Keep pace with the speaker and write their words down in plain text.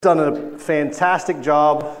Done a fantastic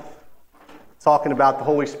job talking about the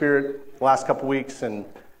Holy Spirit the last couple weeks, and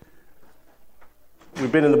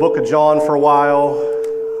we've been in the book of John for a while,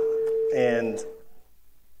 and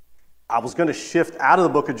I was going to shift out of the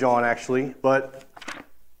book of John actually, but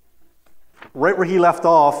right where he left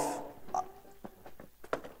off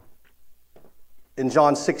in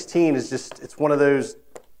John 16 is just, it's one of those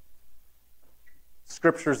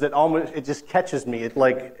scriptures that almost, it just catches me.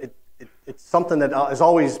 It's something that has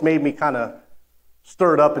always made me kind of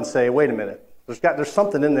stirred up and say, wait a minute, there's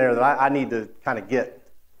something in there that I need to kind of get.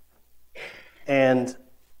 And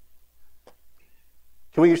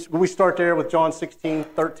can we start there with John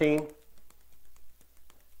 16:13?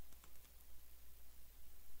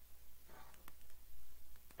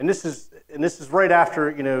 And this is right after,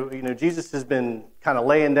 you know, Jesus has been kind of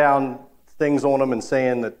laying down things on them and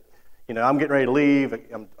saying that, you know, I'm getting ready to leave,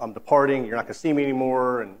 I'm departing, you're not going to see me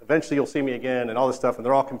anymore, and eventually you'll see me again, and all this stuff, and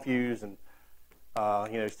they're all confused, and,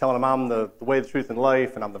 you know, he's telling them I'm the way, the truth, and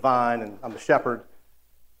life, and I'm the vine, and I'm the shepherd.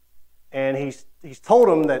 And he's told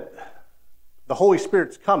them that the Holy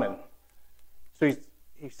Spirit's coming. So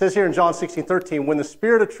he says here in John 16:13, when the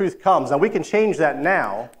Spirit of truth comes, now we can change that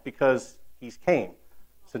now because he's came.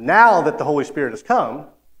 So now that the Holy Spirit has come,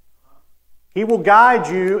 he will guide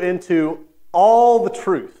you into all the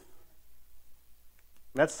truth.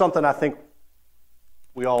 That's something I think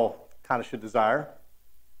we all kind of should desire.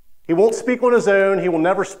 He won't speak on his own. He will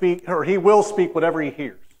never speak, or he will speak whatever he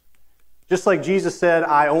hears. Just like Jesus said,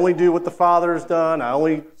 I only do what the Father has done. I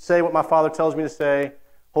only say what my Father tells me to say.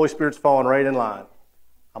 Holy Spirit's falling right in line.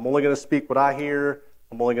 I'm only going to speak what I hear.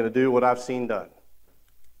 I'm only going to do what I've seen done.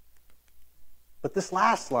 But this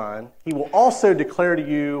last line, he will also declare to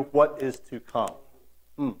you what is to come.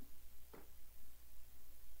 You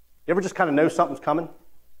ever just kind of know something's coming?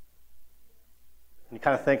 And you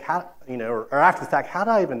kind of think, how, you know, or after the fact, how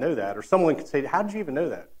did I even know that? Or someone could say, how did you even know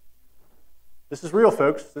that? This is real,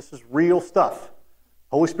 folks. This is real stuff.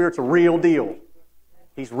 Holy Spirit's a real deal.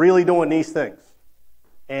 He's really doing these things.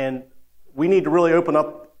 And we need to really open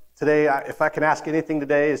up today. If I can ask anything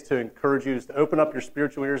today, is to encourage you is to open up your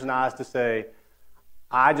spiritual ears and eyes to say,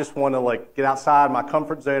 I just want to get outside my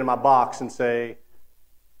comfort zone in my box and say,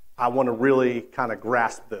 I want to really kind of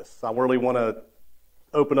grasp this. I really want to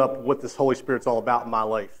open up what this Holy Spirit's all about in my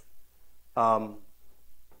life. You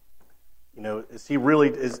know, is he really,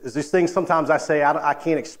 is these things sometimes I say, I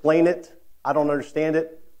can't explain it, I don't understand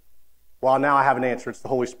it. Well, now I have an answer. It's the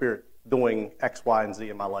Holy Spirit doing X, Y, and Z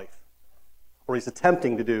in my life. Or he's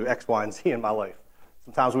attempting to do X, Y, and Z in my life.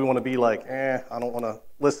 Sometimes we want to be like, I don't want to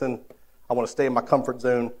listen. I want to stay in my comfort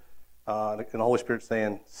zone. And the Holy Spirit's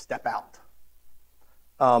saying, step out.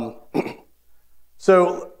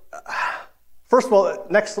 So, first of all,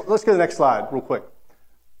 let's go to the next slide real quick.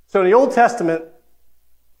 So in the Old Testament,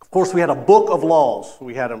 of course, we had a book of laws.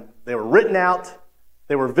 We had them. They were written out.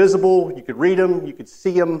 They were visible. You could read them. You could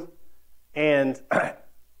see them. And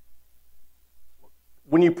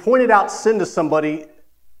when you pointed out sin to somebody,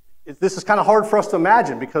 this is kind of hard for us to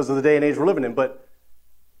imagine because of the day and age we're living in, but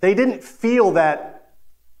they didn't feel that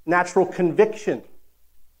natural conviction.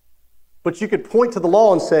 But you could point to the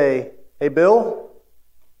law and say, hey, Bill,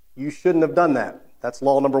 you shouldn't have done that. That's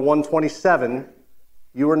law number 127.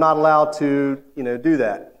 You are not allowed to, do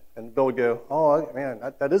that. And Bill would go, oh, man,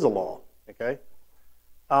 that is a law, okay?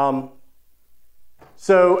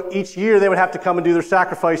 So each year they would have to come and do their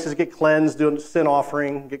sacrifices, get cleansed, do a sin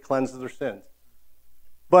offering, get cleansed of their sins.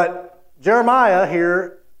 But Jeremiah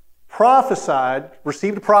here prophesied,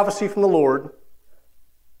 received a prophecy from the Lord,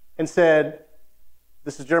 and said,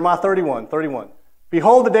 this is Jeremiah 31.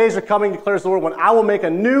 Behold, the days are coming, declares the Lord, when I will make a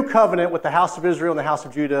new covenant with the house of Israel and the house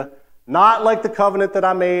of Judah, not like the covenant that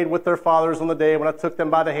I made with their fathers on the day when I took them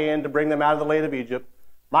by the hand to bring them out of the land of Egypt.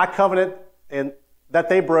 My covenant and that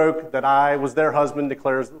they broke, that I was their husband,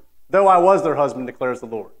 declares, though I was their husband, declares the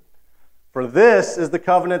Lord. For this is the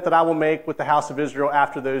covenant that I will make with the house of Israel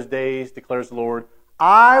after those days, declares the Lord.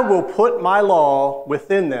 I will put my law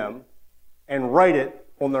within them and write it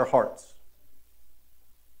on their hearts.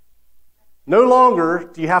 No longer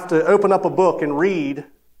do you have to open up a book and read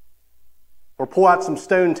or pull out some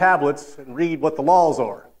stone tablets and read what the laws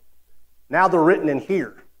are. Now they're written in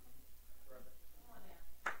here.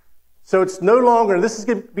 So it's no longer, this is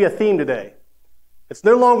going to be a theme today, it's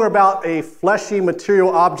no longer about a fleshy material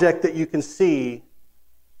object that you can see.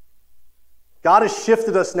 God has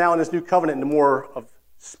shifted us now in this new covenant into more of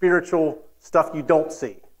spiritual stuff you don't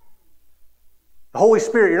see. The Holy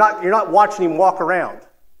Spirit, you're not watching him walk around,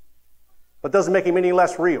 but doesn't make him any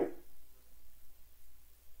less real.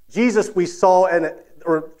 Jesus we saw,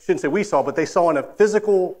 or shouldn't say we saw, but they saw in a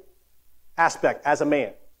physical aspect as a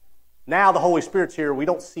man. Now the Holy Spirit's here. We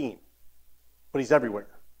don't see him, but he's everywhere.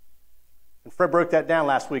 And Fred broke that down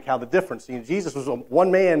last week, how the difference. Jesus was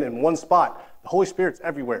one man in one spot. The Holy Spirit's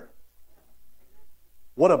everywhere.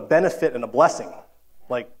 What a benefit and a blessing.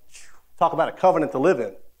 Like, talk about a covenant to live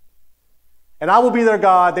in. And I will be their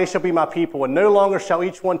God, they shall be my people, and no longer shall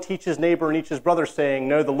each one teach his neighbor and each his brother, saying,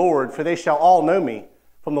 know the Lord, for they shall all know me.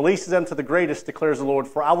 From the least of them to the greatest, declares the Lord,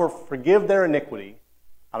 for I will forgive their iniquity,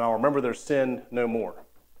 and I will remember their sin no more.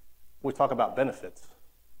 We talk about benefits.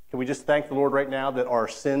 Can we just thank the Lord right now that our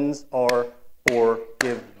sins are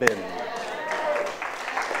forgiven?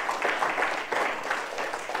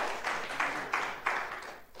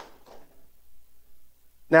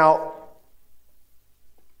 Now,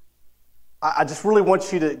 I just really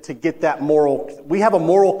want you to get that moral. We have a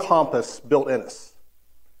moral compass built in us.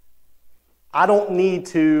 I don't need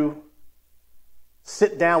to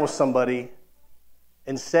sit down with somebody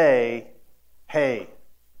and say, hey,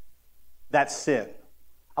 that's sin.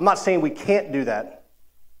 I'm not saying we can't do that,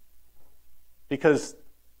 because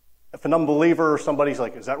if an unbeliever or somebody's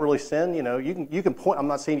like, is that really sin? You can point. I'm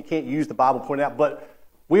not saying you can't use the Bible to point it out, but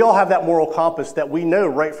we all have that moral compass that we know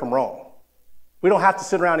right from wrong. We don't have to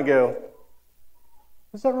sit around and go,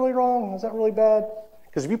 is that really wrong? Is that really bad?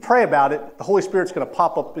 Because if you pray about it, the Holy Spirit's going to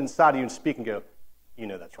pop up inside of you and speak and go, you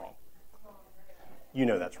know that's wrong. You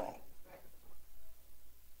know that's wrong.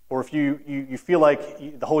 Or if you feel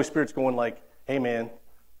like the Holy Spirit's going like, hey man,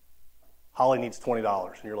 Holly needs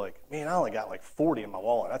 $20. And you're like, man, I only got like 40 in my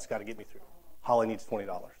wallet. That's got to get me through. Holly needs $20.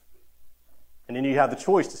 And then you have the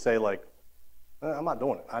choice to say like, I'm not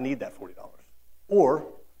doing it. I need that $40. Or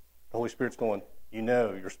the Holy Spirit's going,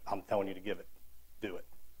 I'm telling you to give it. Do it.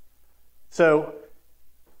 So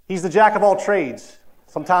he's the jack of all trades.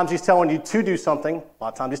 Sometimes he's telling you to do something. A lot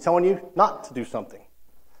of times he's telling you not to do something.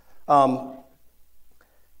 A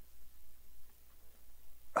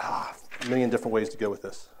million different ways to go with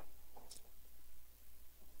this.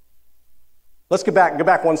 Let's go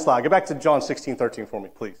back one slide. Go back to John 16:13 for me,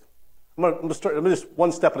 please. I'm going to start just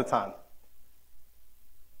one step at a time.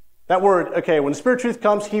 That word, okay, when the Spirit of truth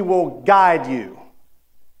comes, he will guide you.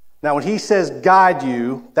 Now, when he says guide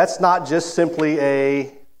you, that's not just simply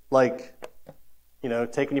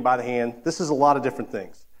taking you by the hand. This is a lot of different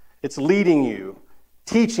things. It's leading you,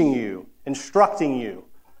 teaching you, instructing you.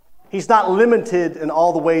 He's not limited in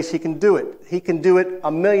all the ways he can do it. He can do it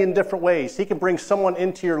a million different ways. He can bring someone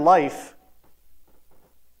into your life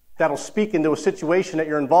that'll speak into a situation that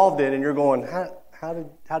you're involved in, and you're going, how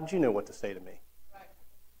did you know what to say to me?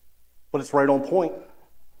 But it's right on point.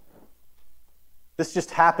 This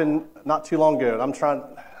just happened not too long ago, and I'm trying,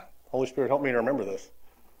 Holy Spirit, help me to remember this.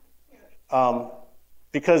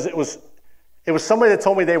 Because it was somebody that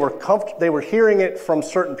told me they were hearing it from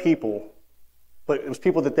certain people, but it was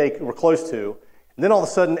people that they were close to. And then all of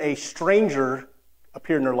a sudden, a stranger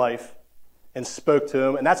appeared in their life and spoke to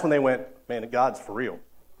them, and that's when they went, man, God's for real.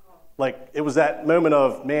 Like, it was that moment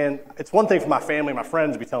of, man, it's one thing for my family, my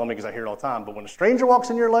friends to be telling me because I hear it all the time, but when a stranger walks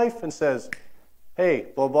in your life and says, hey,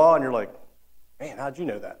 blah, blah, and you're like, man, how'd you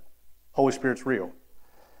know that? Holy Spirit's real.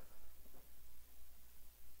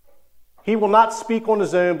 He will not speak on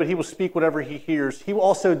his own, but he will speak whatever he hears. He will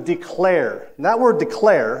also declare. And that word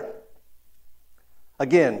declare,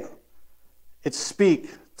 again, it's speak,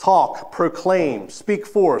 talk, proclaim, speak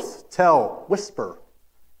forth, tell, whisper.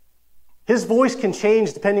 His voice can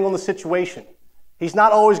change depending on the situation. He's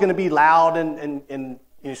not always going to be loud and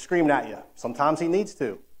screaming at you. Sometimes he needs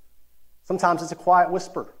to. Sometimes it's a quiet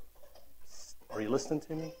whisper. Are you listening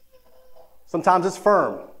to me? Sometimes it's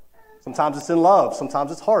firm. Sometimes it's in love.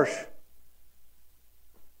 Sometimes it's harsh.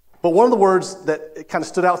 But one of the words that kind of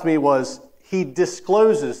stood out to me was, he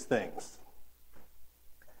discloses things.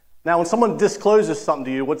 Now, when someone discloses something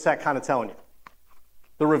to you, what's that kind of telling you?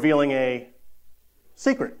 They're revealing a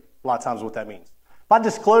secret. A lot of times what that means. If I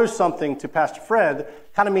disclose something to Pastor Fred,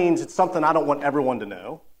 it kind of means it's something I don't want everyone to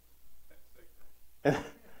know.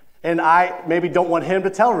 And I maybe don't want him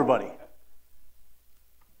to tell everybody.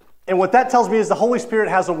 And what that tells me is the Holy Spirit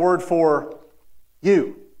has a word for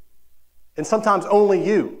you. And sometimes only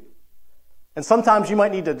you. And sometimes you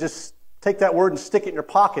might need to just take that word and stick it in your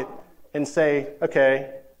pocket and say,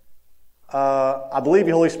 okay, I believe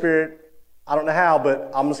you, Holy Spirit. I don't know how,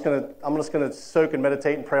 but I'm just gonna soak and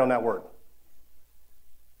meditate and pray on that word.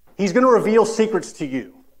 He's going to reveal secrets to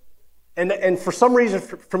you. And for some reason,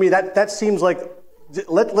 for me, that seems like,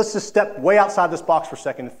 let's just step way outside this box for a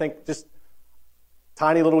second and think just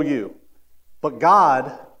tiny little you. But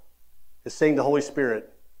God is saying to the Holy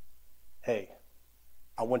Spirit, hey,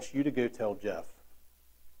 I want you to go tell Jeff,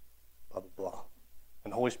 blah, blah, blah.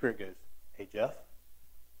 And the Holy Spirit goes, hey, Jeff,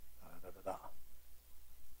 da, da, da, da.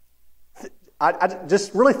 I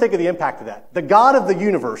just really think of the impact of that. The God of the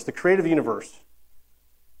universe, the creator of the universe,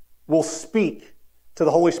 will speak to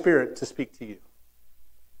the Holy Spirit to speak to you.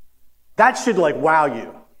 That should wow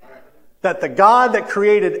you. That the God that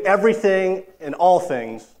created everything and all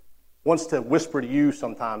things wants to whisper to you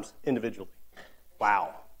sometimes individually.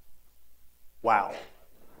 Wow. Wow.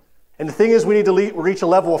 And the thing is, we need to reach a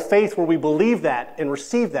level of faith where we believe that and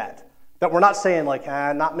receive that. That we're not saying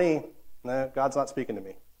not me. No, God's not speaking to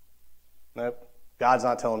me. Nope. God's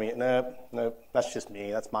not telling me. Nope. That's just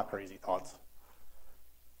me. That's my crazy thoughts.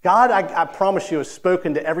 God, I promise you, has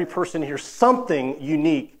spoken to every person here something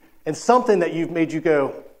unique and something that you've made you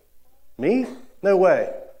go, me? No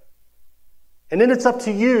way. And then it's up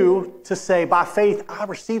to you to say, by faith, I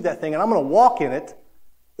received that thing and I'm going to walk in it.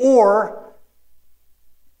 Or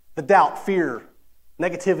the doubt, fear,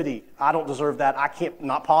 negativity, I don't deserve that. I can't,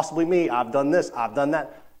 not possibly me. I've done this. I've done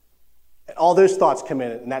that. And all those thoughts come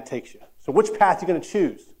in and that takes you. So which path are you going to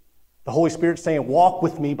choose? The Holy Spirit saying, walk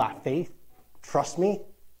with me by faith. Trust me.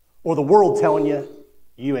 Or the world telling you,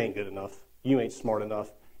 you ain't good enough. You ain't smart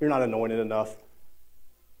enough. You're not anointed enough.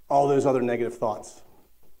 All those other negative thoughts.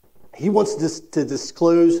 He wants to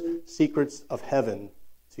disclose secrets of heaven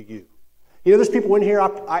to you. You know, there's people in here,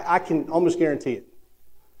 I can almost guarantee it.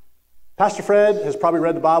 Pastor Fred has probably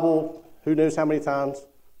read the Bible who knows how many times.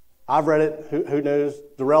 I've read it, who knows.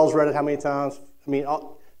 Darrell's read it how many times.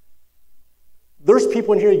 There's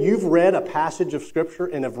people in here, you've read a passage of Scripture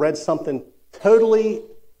and have read something totally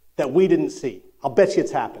that we didn't see. I'll bet you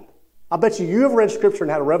it's happened. I'll bet you have read Scripture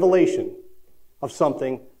and had a revelation of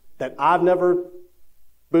something that I've never,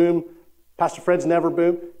 boom, Pastor Fred's never,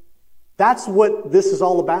 boom. That's what this is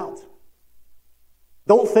all about.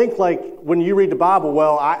 Don't think when you read the Bible,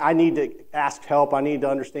 well, I need to ask help, I need to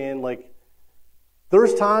understand.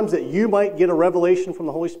 There's times that you might get a revelation from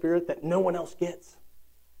the Holy Spirit that no one else gets.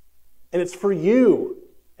 And it's for you,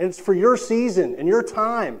 and it's for your season and your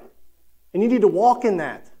time. And you need to walk in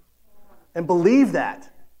that and believe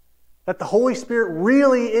that the Holy Spirit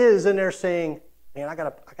really is in there saying, man, I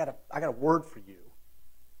got a word for you.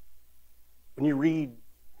 When you read,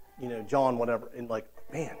 John, whatever, and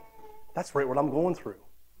man, that's right what I'm going through.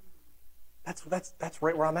 That's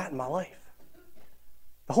right where I'm at in my life.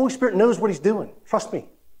 The Holy Spirit knows what He's doing. Trust me.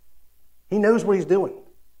 He knows what He's doing.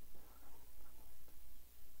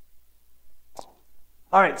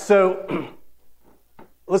 All right, so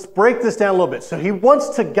let's break this down a little bit. So He wants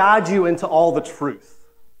to guide you into all the truth.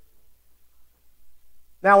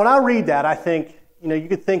 Now, when I read that, I think, you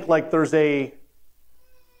could think there's when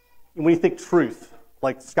you think truth,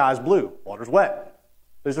 the sky's blue, water's wet.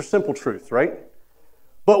 Those are simple truths, right?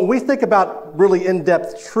 But when we think about really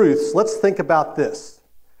in-depth truths, let's think about this.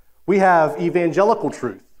 We have evangelical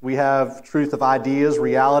truth. We have truth of ideas,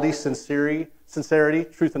 reality, sincerity,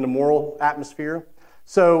 truth in the moral atmosphere.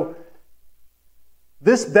 So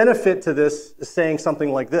this benefit to this is saying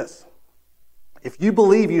something like this. If you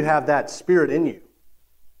believe you have that Spirit in you,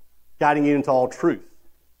 guiding you into all truth,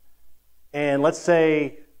 and let's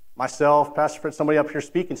say myself, Pastor Fred, somebody up here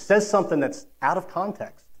speaking, says something that's out of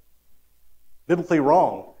context, biblically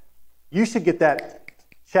wrong, you should get that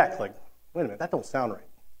checked. Wait a minute, that don't sound right.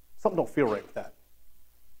 Something don't feel right with that.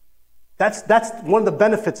 That's one of the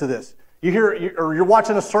benefits of this. You hear, or you're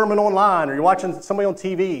watching a sermon online, or you're watching somebody on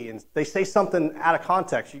TV, and they say something out of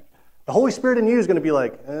context. The Holy Spirit in you is going to be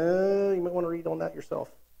like, you might want to read on that yourself.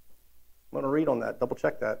 You want to read on that, double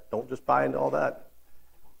check that. Don't just buy into all that.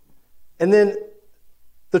 And then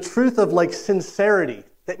the truth of sincerity.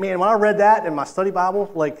 That, man, when I read that in my study Bible,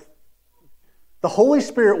 the Holy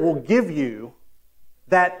Spirit will give you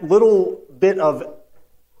that little bit of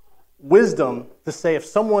wisdom to say if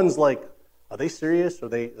someone's are they serious or are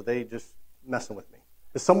they just messing with me?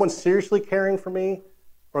 Is someone seriously caring for me,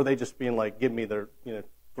 or are they just being give me their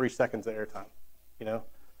 3 seconds of airtime?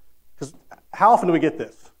 Because how often do we get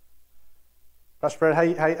this? Pastor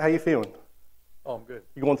Fred, how you feeling? Oh, I'm good.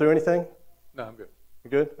 You going through anything? No, I'm good. You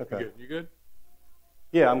good? Okay. You good? You good?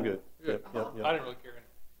 Yeah, I'm good. Good. Yep. I didn't really care.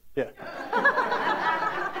 Yeah.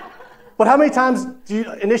 But how many times do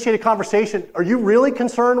you initiate a conversation? Are you really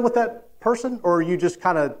concerned with that person, or are you just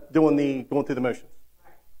kind of going through the motions?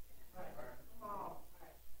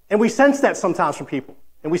 And we sense that sometimes from people.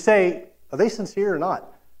 And we say, are they sincere or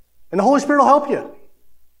not? And the Holy Spirit will help you.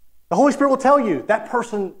 The Holy Spirit will tell you that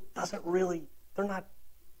person doesn't really, they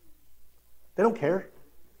don't care.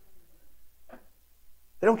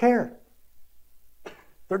 They don't care.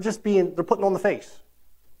 They're putting on the face.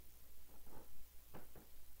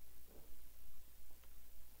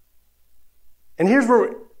 And here's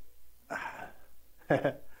where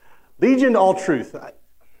lead you into all truth.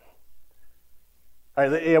 All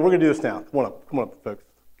right, yeah, we're going to do this now. Come on up, folks.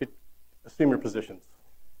 Assume your positions.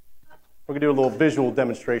 We're going to do a little visual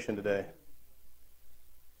demonstration today.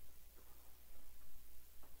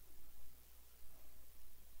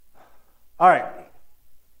 All right.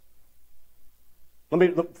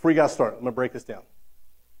 Before you guys start, I'm going to break this down.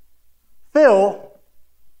 Phil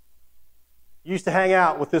used to hang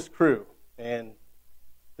out with this crew, and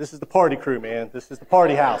this is the party crew, man. This is the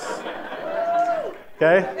party house.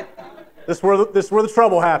 Okay? This is where the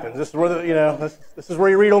trouble happens. This is where this is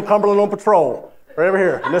where you read on Cumberland on Patrol. Right over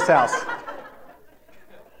here in this house.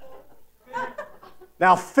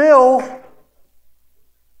 Now Phil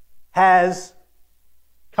has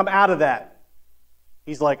come out of that.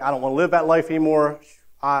 He's like, I don't want to live that life anymore.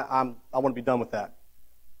 I want to be done with that.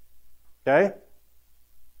 Okay?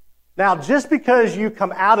 Now, just because you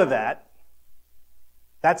come out of that,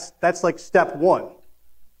 that's like step one.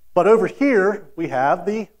 But over here, we have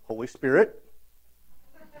the Holy Spirit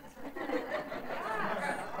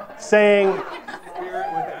saying,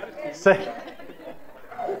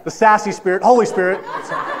 the sassy Spirit, Holy Spirit.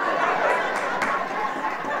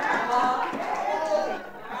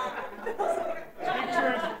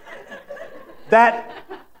 That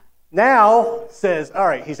now says, all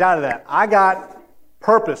right, he's out of that. I got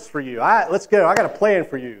purpose for you. Let's go. I got a plan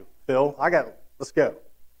for you, Phil. Let's go.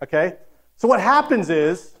 Okay? So what happens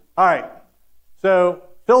is, all right, so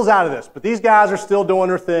Phil's out of this, but these guys are still doing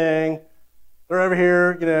their thing. They're over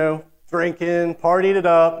here, drinking, partying it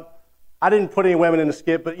up. I didn't put any women in the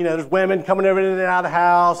skit, but, there's women coming over in and out of the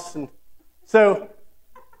house. And so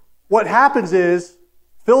what happens is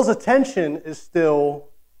Phil's attention is still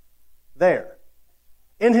there.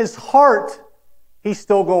 In his heart, he's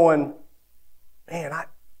still going, man,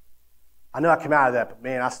 I know I came out of that, but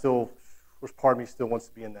man, there's part of me still wants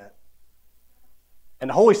to be in that. And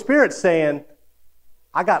the Holy Spirit's saying,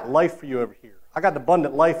 I got life for you over here. I got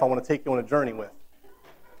abundant life I want to take you on a journey with.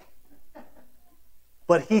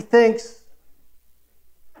 But he thinks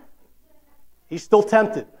he's still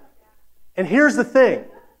tempted. And here's the thing.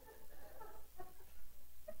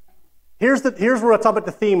 Here's where I talk about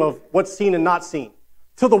the theme of what's seen and not seen.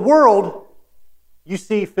 To the world, you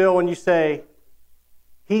see Phil and you say,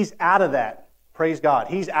 he's out of that. Praise God.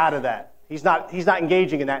 He's out of that. He's not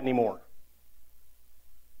engaging in that anymore.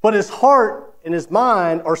 But his heart and his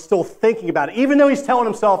mind are still thinking about it. Even though he's telling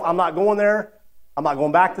himself, I'm not going there, I'm not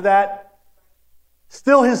going back to that,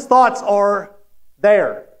 still his thoughts are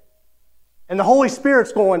there. And the Holy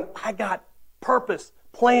Spirit's going, I got purpose,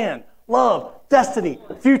 plan, love, destiny,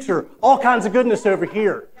 future, all kinds of goodness over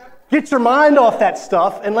here. Get your mind off that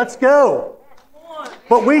stuff and let's go.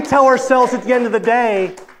 But we tell ourselves at the end of the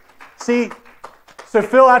day, see, so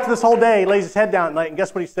Phil after this whole day lays his head down at night and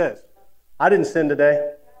guess what he says? I didn't sin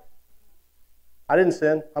today. I didn't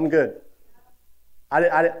sin. I'm good. I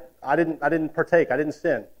didn't partake. I didn't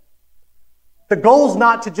sin. The goal's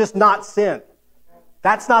not to just not sin.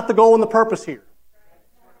 That's not the goal and the purpose here.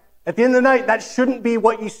 At the end of the night, that shouldn't be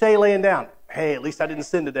what you say laying down. Hey, at least I didn't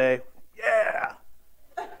sin today. Yeah.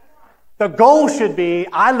 The goal should be,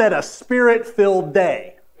 I led a spirit-filled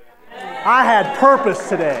day. I had purpose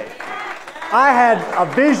today. I had a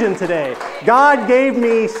vision today. God gave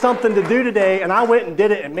me something to do today, and I went and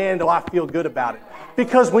did it, and man, do I feel good about it.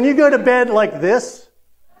 Because when you go to bed like this,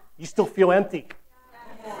 you still feel empty.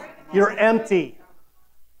 You're empty.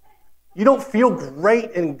 You don't feel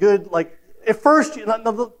great and good. Like, at first, you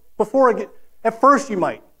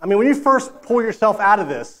might. I mean, when you first pull yourself out of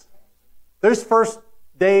this, those first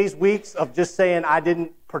days, weeks of just saying, I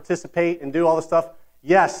didn't participate and do all this stuff,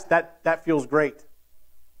 yes, that feels great.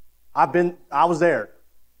 I was there.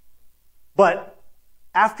 But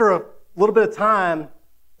after a little bit of time,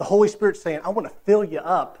 the Holy Spirit's saying, I want to fill you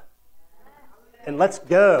up. And let's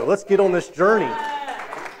go. Let's get on this journey.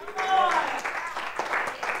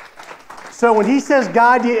 So when he says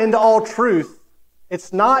guide you into all truth,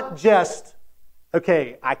 it's not just,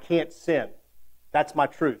 okay, I can't sin. That's my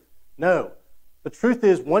truth. No. The truth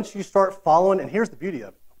is, once you start following, and here's the beauty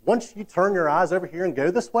of it, once you turn your eyes over here and go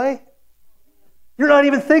this way, you're not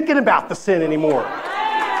even thinking about the sin anymore.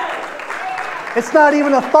 It's not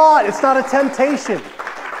even a thought. It's not a temptation.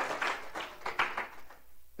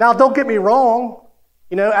 Now, don't get me wrong.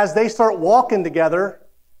 As they start walking together,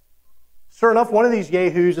 sure enough, one of these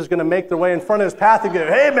yahoos is going to make their way in front of his path and go,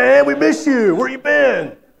 hey, man, we miss you. Where you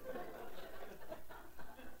been?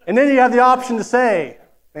 And then you have the option to say,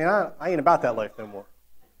 man, I ain't about that life no more.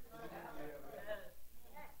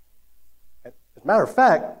 As a matter of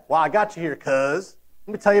fact, I got you here, cuz,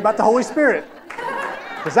 let me tell you about the Holy Spirit.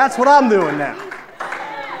 Because that's what I'm doing now.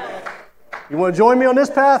 You want to join me on this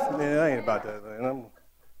path? Man, I ain't about that.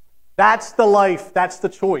 That's the life. That's the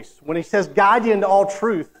choice. When he says guide you into all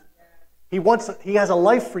truth, he has a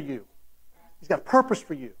life for you. He's got a purpose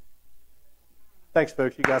for you. Thanks,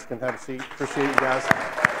 folks. You guys can have a seat. Appreciate you guys.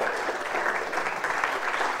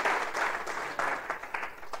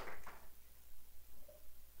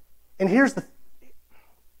 And here's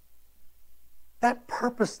that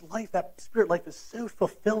purpose life, that spirit life is so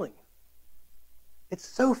fulfilling. It's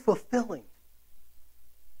so fulfilling.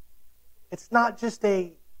 It's not just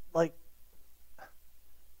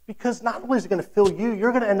because not only is it going to fill you,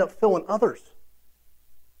 you're going to end up filling others.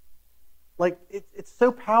 It's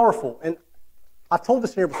so powerful. And I've told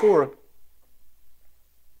this here before,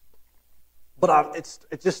 but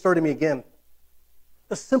it just stirred me again.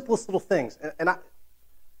 The simplest little things.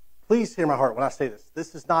 Please hear my heart when I say this.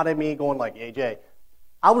 This is not me going like, "Hey, Jay."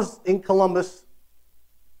 I was in Columbus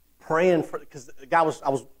praying because I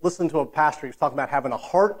was listening to a pastor. He was talking about having a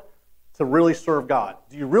heart to really serve God.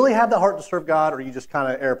 Do you really have that heart to serve God, or you just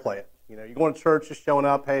kind of airplay it? You going to church, just showing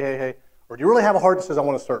up, hey, or do you really have a heart that says, "I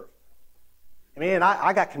want to serve"? And man,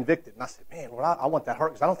 I got convicted, and I said, "Man, Lord, I want that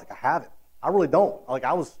heart because I don't think I have it. I really don't."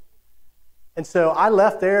 And so I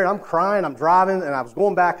left there, and I'm crying. I'm driving, and I was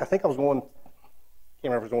going back. I think I was going. I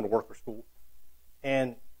can't remember if I was going to work or school.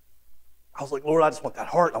 And I was like, "Lord, I just want that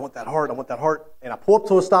heart. I want that heart. I want that heart." And I pull up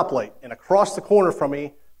to a stoplight, and across the corner from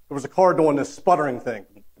me, there was a car doing this sputtering thing.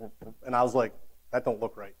 And I was like, "That don't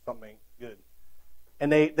look right. Something ain't good."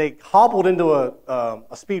 And they hobbled into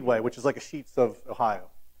a speedway, which is like a Sheetz of Ohio.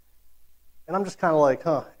 And I'm just kind of like,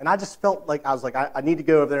 huh. And I just felt like, I need to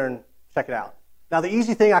go over there and check it out. Now, the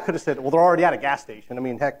easy thing I could have said, well, they're already at a gas station. I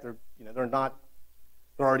mean, heck, they're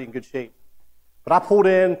already in good shape. But I pulled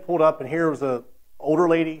up, and here was an older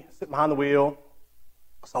lady sitting behind the wheel.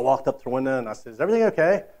 So I walked up to the window, and I said, "Is everything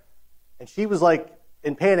okay?" And she was like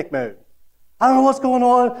in panic mode. "I don't know what's going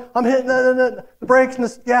on. I'm hitting the brakes and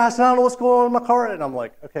the gas, and I don't know what's going on in my car." And I'm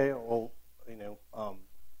like, "Okay, well,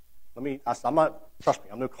 trust me,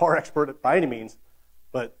 I'm no car expert by any means,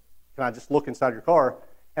 but can I just look inside your car?"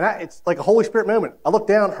 And it's like a Holy Spirit moment. I looked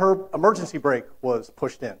down, her emergency brake was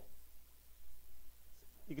pushed in.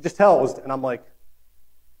 You could just tell it was, and I'm like,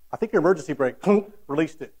 "I think your emergency brake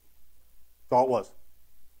released it." That's all it was.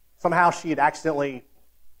 Somehow she had accidentally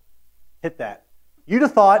hit that. You'd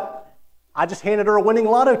have thought I just handed her a winning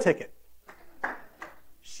lotto ticket.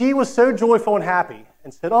 She was so joyful and happy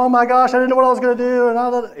and said, "Oh my gosh, I didn't know what I was going to do." And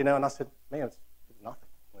I said, "Man, it's nothing."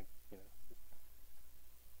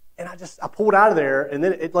 And I pulled out of there, and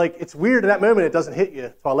then it's weird in that moment. It doesn't hit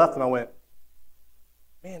you. So I left and I went,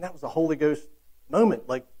 "Man, that was a Holy Ghost moment."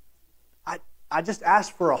 I just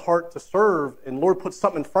asked for a heart to serve, and Lord put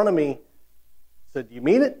something in front of me. Said, "Do you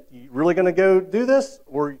mean it? You really going to go do this,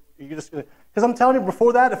 or are you just going to?" Because I'm telling you,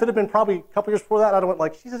 before that, if it had been probably a couple years before that, I'd have went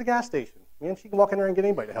like, "She's at a gas station. Man, she can walk in there and get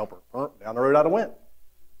anybody to help her." Down the road, I'd have went.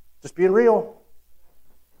 Just being real.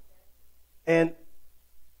 And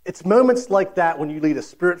it's moments like that when you lead a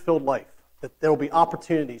spirit-filled life that there will be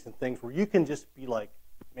opportunities and things where you can just be like,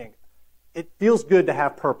 "Man, it feels good to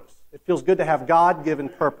have purpose. It feels good to have God-given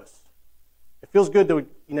purpose. It feels good to,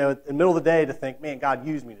 in the middle of the day to think, man, God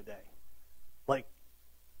used me today."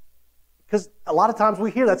 Because a lot of times we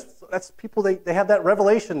hear that's people, they have that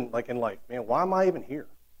revelation in life. Man, why am I even here?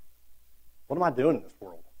 What am I doing in this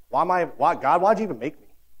world? God, why'd you even make me?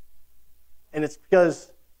 And it's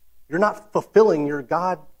because you're not fulfilling your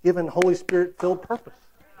God-given, Holy Spirit-filled purpose.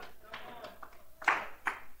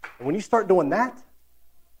 And when you start doing that,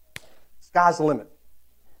 sky's the limit.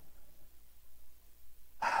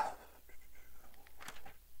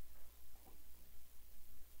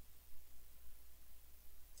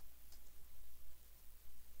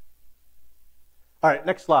 All right,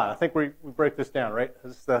 next slide. I think we break this down, right?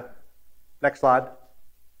 Is this the next slide?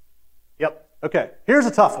 Yep. Okay. Here's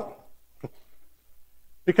a tough one.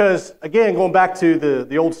 Because, again, going back to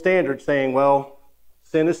the old standard saying, well,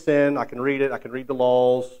 sin is sin. I can read it. I can read the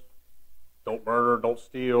laws. Don't murder. Don't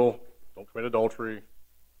steal. Don't commit adultery.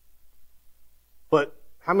 But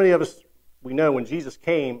how many of us, we know when Jesus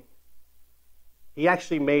came, he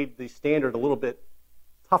actually made the standard a little bit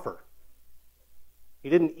tougher.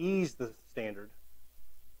 He didn't ease the standard.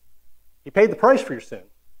 He paid the price for your sin.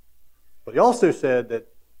 But he also said that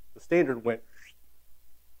the standard went.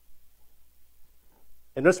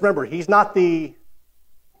 And just remember, he's not the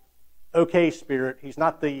okay spirit. He's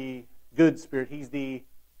not the good spirit. He's the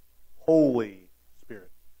Holy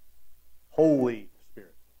Spirit. Holy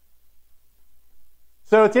Spirit.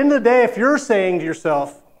 So at the end of the day, if you're saying to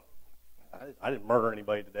yourself, I didn't murder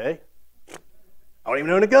anybody today. I don't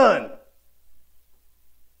even own a gun.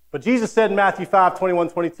 But Jesus said in Matthew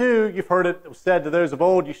 5:21-22, you've heard it was said to those of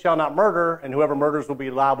old, you shall not murder, and whoever murders will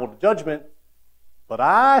be liable to judgment. But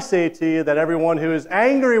I say to you that everyone who is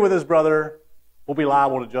angry with his brother will be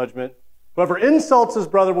liable to judgment. Whoever insults his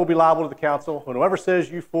brother will be liable to the council, and whoever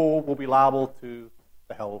says you fool will be liable to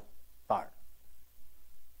the hell fire.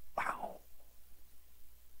 Wow.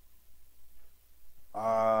 A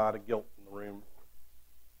lot of guilt in the room.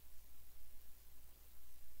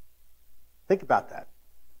 Think about that.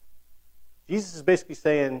 Jesus is basically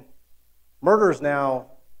saying murder is now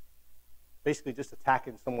basically just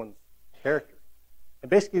attacking someone's character. And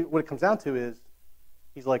basically what it comes down to is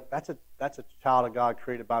he's like, that's a child of God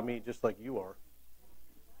created by me just like you are.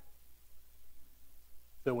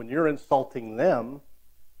 So when you're insulting them,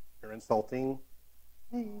 you're insulting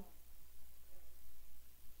me.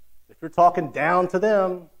 If you're talking down to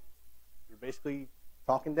them, you're basically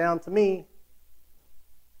talking down to me.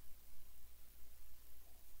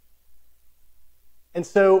 And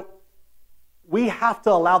so we have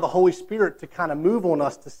to allow the Holy Spirit to kind of move on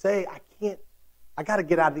us to say, I got to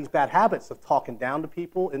get out of these bad habits of talking down to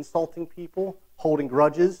people, insulting people, holding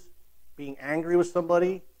grudges, being angry with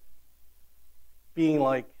somebody, being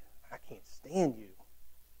like, I can't stand you.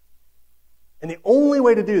 And the only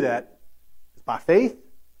way to do that is by faith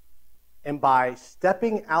and by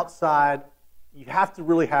stepping outside. You have to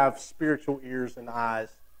really have spiritual ears and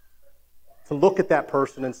eyes to look at that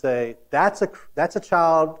person and say, that's a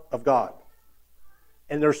child of God.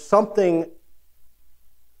 And there's something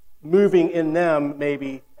moving in them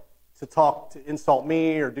maybe to insult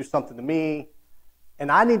me or do something to me.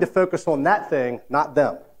 And I need to focus on that thing, not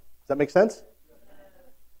them. Does that make sense?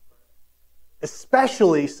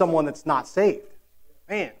 Especially someone that's not saved.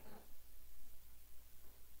 Man.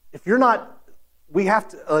 If you're not, we have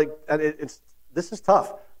to, this is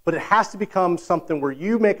tough. But it has to become something where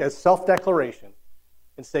you make a self-declaration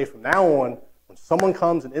and say, from now on, when someone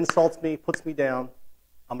comes and insults me, puts me down,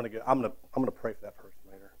 I'm gonna pray for that person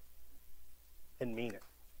later, and mean it.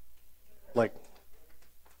 Like,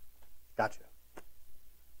 gotcha.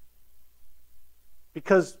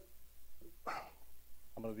 Because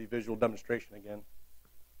I'm gonna be visual demonstration again.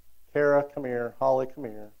 Kara, come here. Holly, come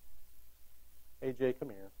here. AJ, come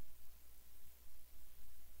here.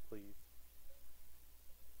 Please.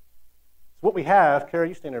 So what we have, Kara,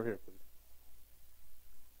 you stand over here, please.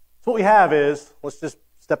 So what we have is, let's just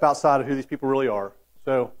step outside of who these people really are.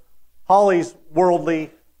 So Holly's worldly,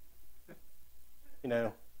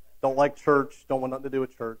 don't like church, don't want nothing to do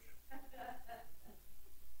with church.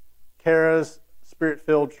 Kara's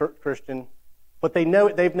spirit-filled church Christian, but they've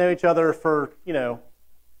known each other for,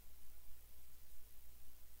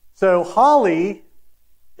 So Holly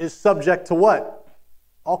is subject to what?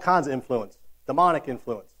 All kinds of influence, demonic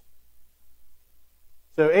influence.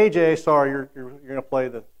 So AJ, sorry, you're going to play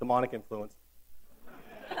the demonic influence.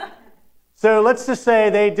 So let's just say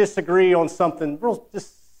they disagree on something real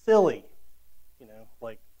just silly,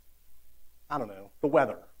 like, I don't know, the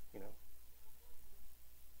weather,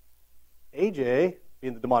 AJ,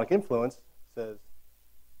 being the demonic influence, says,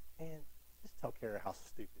 man, just tell Kara how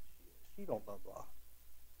stupid she is. She don't blah, blah.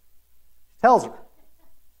 She tells her.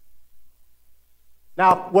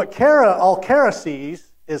 Now, what all Kara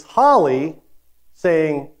sees is Holly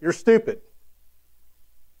saying, you're stupid.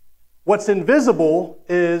 What's invisible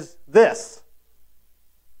is this.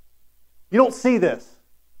 You don't see this.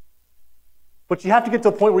 But you have to get to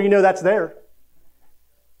a point where you know that's there.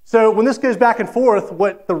 So when this goes back and forth,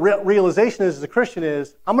 what the realization is as a Christian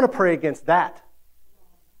is, I'm going to pray against that.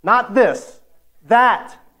 Not this.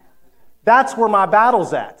 That. That's where my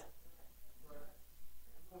battle's at.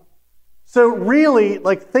 So really,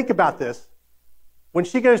 think about this. When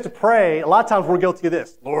she goes to pray, a lot of times we're guilty of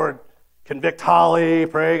this. Lord, convict Holly,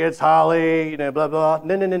 pray against Holly, blah, blah.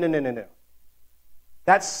 No.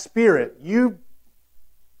 That spirit,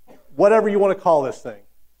 whatever you want to call this thing,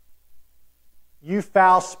 you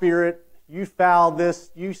foul spirit, you foul this,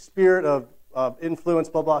 you spirit of influence,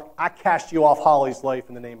 blah, blah, I cast you off Holly's life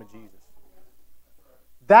in the name of Jesus.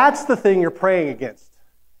 That's the thing you're praying against.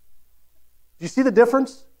 Do you see the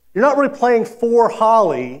difference? You're not really praying for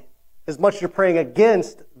Holly as much as you're praying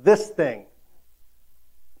against this thing.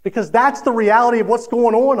 Because that's the reality of what's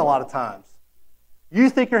going on a lot of times. You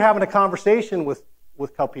think you're having a conversation with a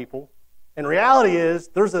couple people, and reality is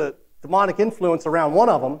there's a demonic influence around one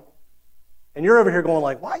of them, and you're over here going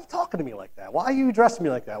like, why are you talking to me like that? Why are you addressing me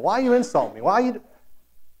like that? Why are you insulting me? Why are you...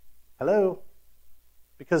 Hello?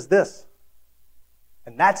 Because this.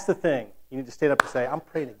 And that's the thing. You need to stand up and say, I'm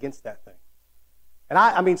praying against that thing. And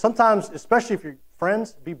I mean, sometimes, especially if you're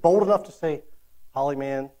friends, be bold enough to say, Holly,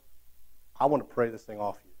 man, I want to pray this thing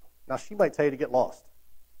off you. Now, she might tell you to get lost.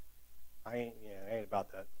 I ain't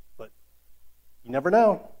about that. But you never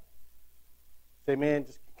know. Say, man,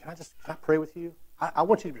 can I pray with you? I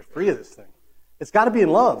want you to be free of this thing. It's got to be in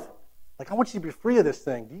love. Like, I want you to be free of this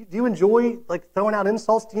thing. Do you enjoy, like, throwing out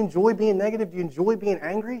insults? Do you enjoy being negative? Do you enjoy being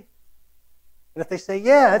angry? And if they say,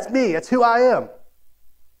 yeah, that's me. That's who I am.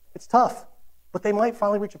 It's tough. But they might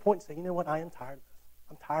finally reach a point and say, you know what? I am tired of this.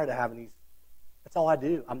 I'm tired of having these. That's all I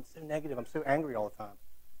do. I'm so negative. I'm so angry all the time.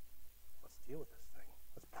 Let's deal with this thing.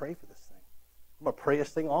 Let's pray for this thing. I'm going to pray this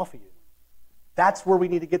thing off of you. That's where we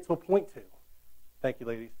need to get to a point to. Thank you,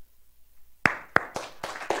 ladies.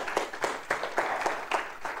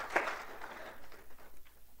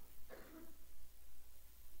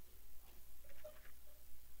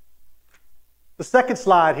 The second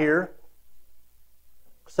slide here,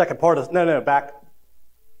 second part of this, back.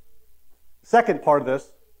 Second part of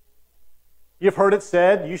this, you've heard it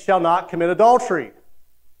said, you shall not commit adultery.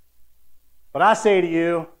 But I say to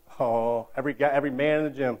you, every man in the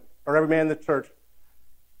gym, or every man in the church,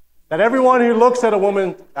 that everyone who looks at a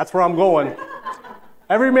woman, that's where I'm going,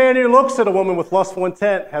 every man who looks at a woman with lustful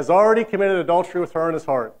intent has already committed adultery with her in his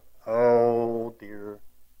heart. Oh, dear.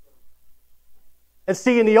 And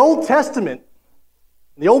see, in the Old Testament,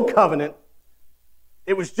 in the Old Covenant,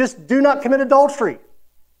 it was just do not commit adultery.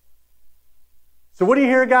 So what do you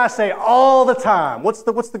hear a guy say all the time? What's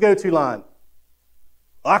the go-to line?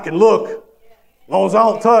 I can look, as long as I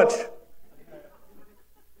don't touch.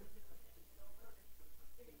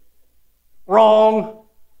 Wrong.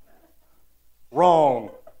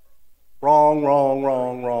 Wrong. Wrong, wrong,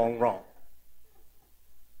 wrong, wrong, wrong.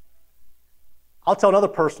 I'll tell another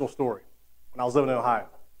personal story. When I was living in Ohio.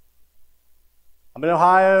 I'm in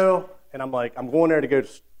Ohio, and I'm going there to go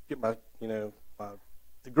get my, my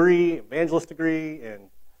degree, evangelist degree, and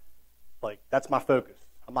that's my focus.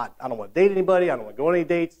 I don't want to date anybody. I don't want to go on any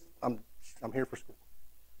dates. I'm here for school.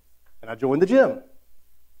 And I joined the gym.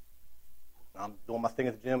 I'm doing my thing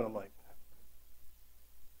at the gym, and I'm like,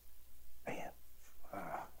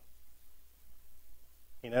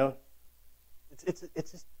 man,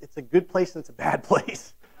 it's a good place and it's a bad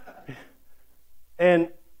place. And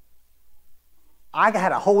I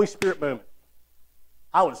had a Holy Spirit moment.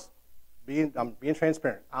 I'm being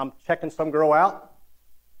transparent. I'm checking some girl out,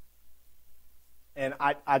 and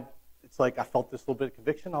it's like I felt this little bit of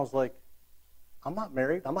conviction. I was like, I'm not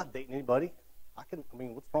married. I'm not dating anybody. What's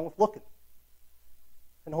wrong with looking?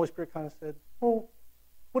 And the Holy Spirit kind of said, well,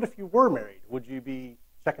 what if you were married? Would you be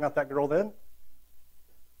checking out that girl then?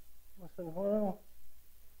 I said, well,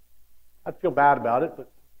 I'd feel bad about it,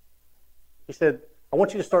 but he said, I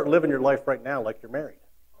want you to start living your life right now like you're married.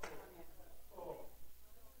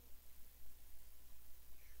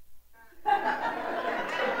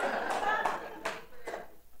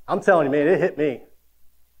 I'm telling you, man, it hit me.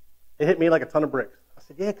 It hit me like a ton of bricks. I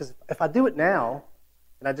said, yeah, because if I do it now,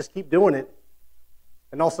 and I just keep doing it,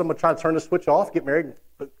 and all of a sudden I'm going to try to turn the switch off, get married, and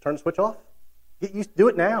turn the switch off, get used to do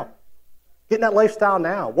it now. Get in that lifestyle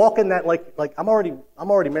now. Walk in that like I'm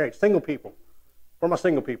already married. Single people. Where are my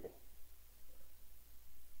single people?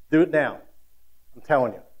 Do it now. I'm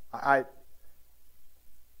telling you. The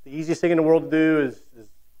easiest thing in the world to do is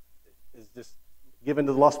just give in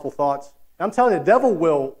to the lustful thoughts. And I'm telling you, the devil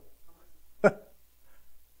will. I'm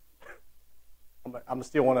going to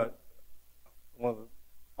steal one of the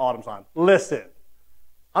Autumn's line. Listen,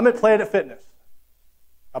 I'm at Planet Fitness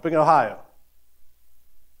up in Ohio.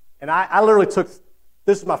 And I literally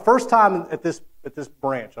this is my first time at this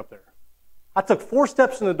branch up there. I took 4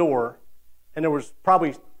 steps in the door, and there was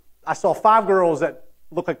I saw 5 girls that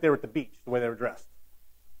looked like they were at the beach, the way they were dressed.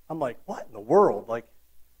 I'm like, what in the world?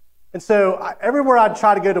 And so everywhere I'd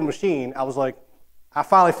try to go to a machine, I was like, I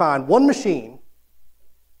finally find one machine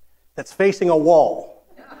that's facing a wall.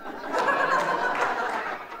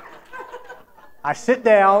 I sit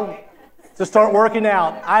down to start working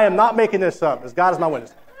out. I am not making this up, as God is my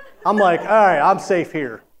witness. I'm like, all right, I'm safe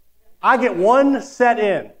here. I get one set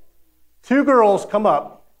in. 2 girls come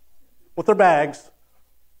up with their bags.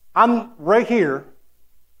 I'm right here.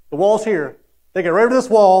 The wall's here. They get right over to this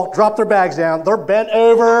wall, drop their bags down. They're bent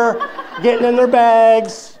over, getting in their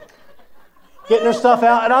bags, getting their stuff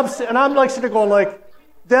out. And I'm like sitting there going like,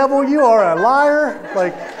 devil, you are a liar.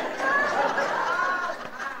 Like,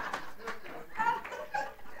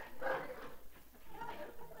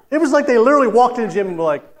 it was like they literally walked in the gym and were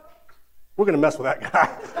like, we're going to mess with that guy.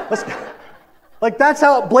 Let's go. Like, that's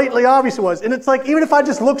how blatantly obvious it was. And it's like, even if I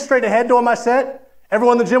just looked straight ahead doing my set,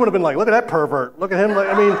 everyone in the gym would have been like, look at that pervert. Look at him.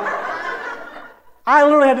 I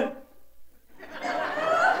literally had to.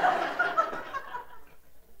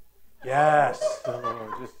 Yes.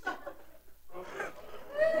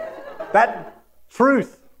 That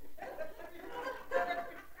truth.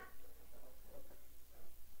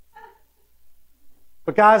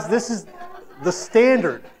 But guys, this is the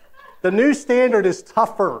standard. The new standard is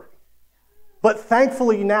tougher. But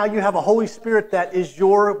thankfully now you have a Holy Spirit that is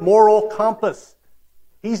your moral compass.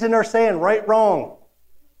 He's in there saying right, wrong.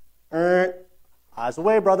 Eyes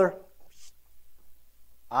away, brother.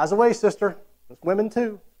 Eyes away, sister. There's women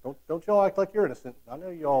too. Don't y'all act like you're innocent. I know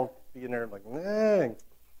y'all be in there like, dang.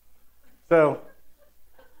 So,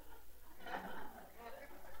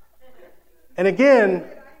 and again,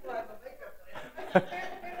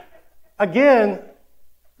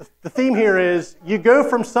 the theme here is you go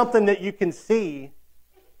from something that you can see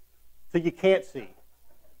to you can't see.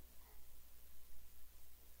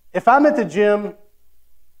 If I'm at the gym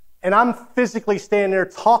and I'm physically standing there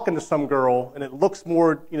talking to some girl and it looks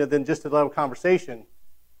more, than just a little conversation,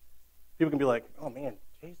 people can be like, oh man,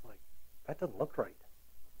 Jay's like, that doesn't look right.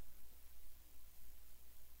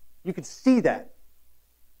 You can see that.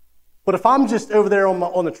 But if I'm just over there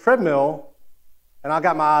on the treadmill and I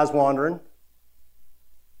got my eyes wandering,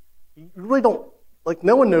 you really don't,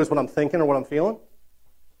 no one knows what I'm thinking or what I'm feeling.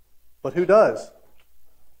 But who does?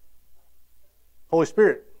 Holy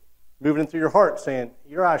Spirit moving into your heart saying,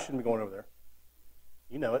 your eyes shouldn't be going over there.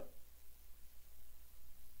 You know it.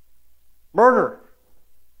 Murder.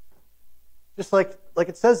 Just like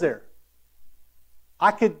it says there.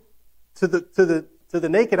 I could, to the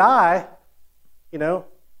naked eye,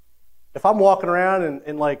 if I'm walking around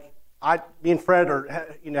and me and Fred are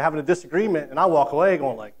having a disagreement and I walk away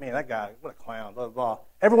going like, man, that guy, what a clown, blah, blah, blah.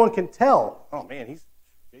 Everyone can tell, oh man, he's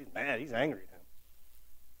mad, he's angry at him.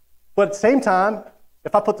 But at the same time,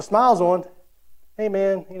 if I put the smiles on, hey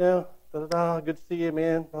man, good to see you,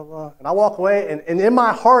 man, blah, blah. And I walk away and in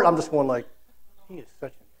my heart I'm just going like, he is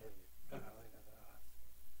such an idiot.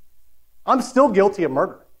 I'm still guilty of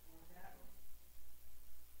murder.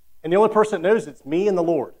 And the only person that knows it's me and the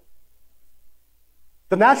Lord.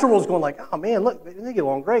 The natural world's going like, oh man, look, they get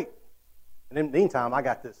along great. And in the meantime, I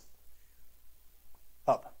got this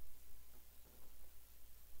up.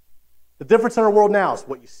 The difference in our world now is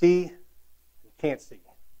what you see and you can't see.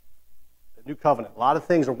 The new covenant. A lot of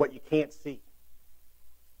things are what you can't see.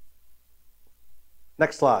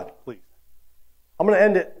 Next slide, please. I'm going to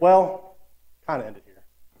end it, kind of end it here.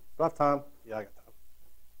 Do I have time? Yeah, I got time.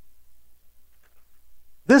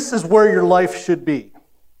 This is where your life should be.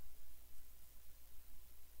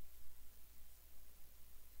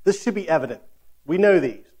 This should be evident. We know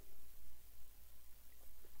these.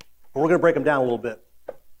 But we're going to break them down a little bit.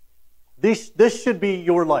 This should be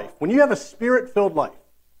your life. When you have a Spirit-filled life,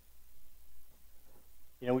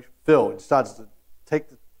 Phil decides to take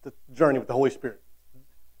the journey with the Holy Spirit.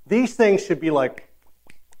 These things should be like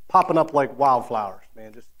popping up like wildflowers,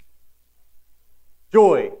 man. Just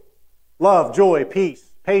joy, love, joy,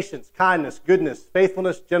 peace, patience, kindness, goodness,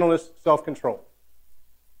 faithfulness, gentleness, self-control.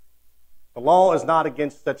 The law is not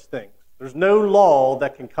against such things. There's no law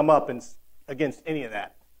that can come up against any of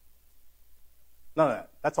that. None of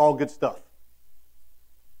that. That's all good stuff.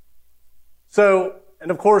 So,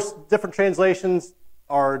 and of course, different translations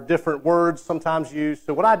are different words sometimes used.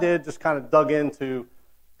 So what I did, just kind of dug into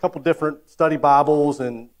a couple different study Bibles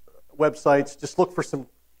and websites. Just look for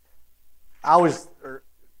I always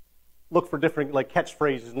look for different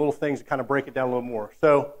catchphrases and little things to kind of break it down a little more.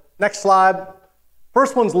 So, next slide.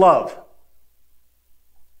 First one's love.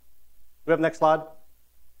 We have next slide.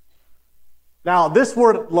 Now, this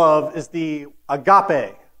word love is the agape.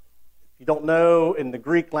 If you don't know, in the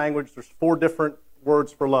Greek language, there's 4 different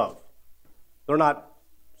words for love. They're not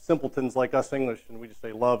simpletons like us English, and we just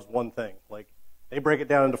say love's one thing. They break it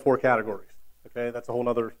down into 4 categories. Okay, that's a whole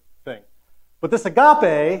other thing. But this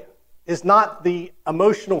agape is not the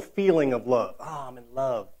emotional feeling of love. Oh, I'm in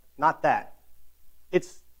love. Not that.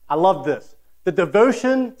 I love this. The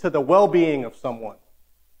devotion to the well-being of someone.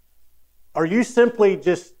 Are you simply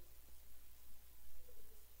just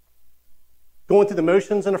going through the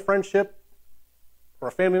motions in a friendship or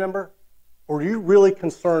a family member? Or are you really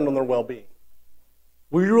concerned on their well-being?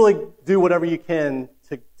 Will you really do whatever you can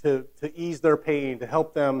to ease their pain, to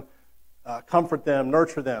help them, comfort them,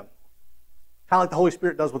 nurture them? Kind of like the Holy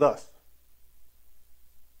Spirit does with us.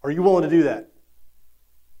 Are you willing to do that?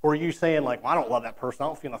 Or are you saying well, I don't love that person. I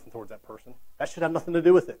don't feel nothing towards that person. That should have nothing to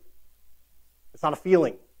do with it. It's not a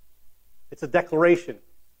feeling. It's a declaration.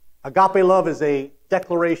 Agape love is a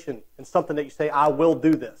declaration and something that you say, I will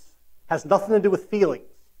do this. It has nothing to do with feelings.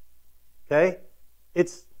 Okay?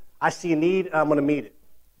 I see a need and I'm going to meet it.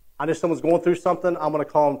 I know someone's going through something, I'm going to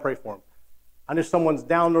call and pray for them. I know someone's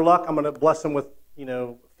down on their luck, I'm going to bless them with,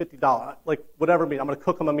 $50, whatever it means. I'm going to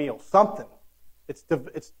cook them a meal. Something. It's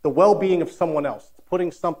the well-being of someone else. It's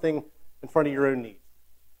putting something in front of your own needs.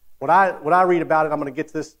 What I read about it, I'm going to get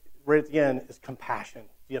to this right at the end is compassion.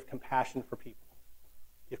 Do you have compassion for people?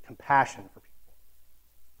 You have compassion for people.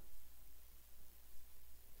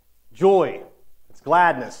 Joy. It's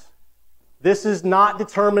gladness. This is not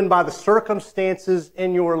determined by the circumstances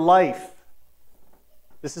in your life.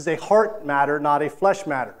 This is a heart matter, not a flesh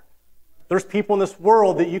matter. There's people in this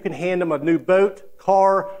world that you can hand them a new boat,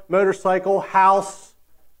 car, motorcycle, house,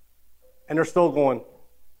 and they're still going.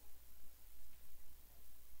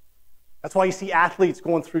 That's why you see athletes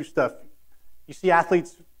going through stuff. You see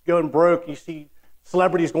athletes going broke. You see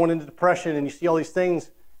celebrities going into depression, and you see all these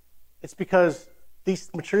things. It's because these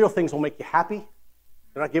material things will make you happy.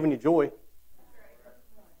 They're not giving you joy.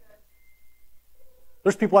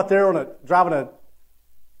 There's people out there driving a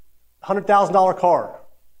 $100,000 car.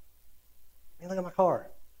 Hey, look at my car.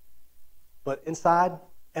 But inside,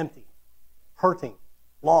 empty, hurting,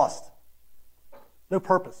 lost, no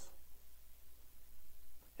purpose.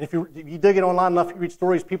 And if you dig it online enough, you read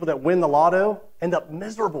stories, people that win the lotto end up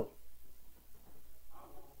miserable.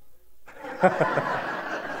 But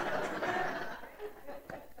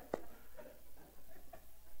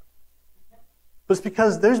it's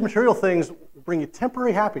because those material things bring you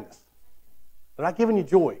temporary happiness. They're not giving you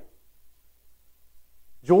joy.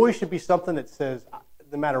 Joy should be something that says,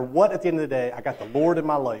 no matter what, at the end of the day, I got the Lord in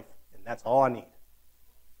my life, and that's all I need.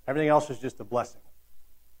 Everything else is just a blessing.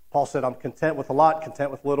 Paul said, I'm content with a lot,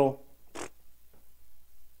 content with little.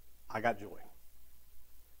 I got joy.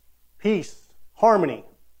 Peace, harmony,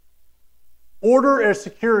 order and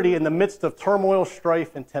security in the midst of turmoil,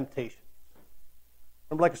 strife, and temptation.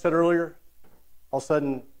 Remember, like I said earlier, all of a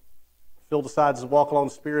sudden, Phil decides to walk along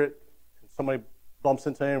the Spirit, and somebody bumps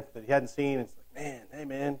into him that he hadn't seen, and it's like, man, hey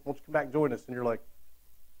man, won't you come back and join us? And you're like,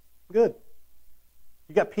 good.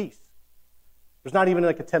 You got peace. There's not even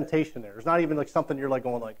like a temptation there. There's not even like something you're like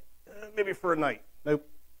going like, maybe for a night. Nope.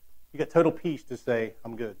 You got total peace to say,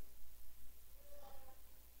 I'm good.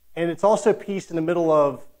 And it's also peace in the middle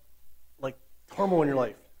of like turmoil in your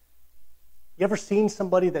life. You ever seen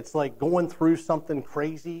somebody that's like going through something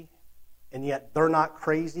crazy and yet they're not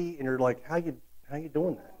crazy and you're like, how you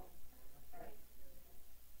doing that?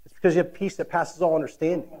 It's because you have peace that passes all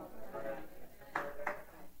understanding.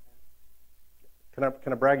 Can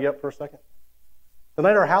I brag you up for a second? The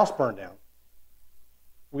night our house burned down,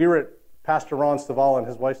 we were at Pastor Ron Stavala and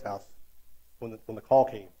his wife's house when the call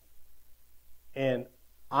came. And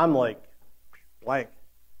I'm like, blank.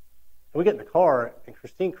 And we get in the car, and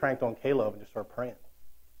Christine cranked on Caleb and just started praying.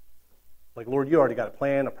 Like, Lord, you already got a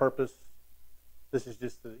plan, a purpose. This is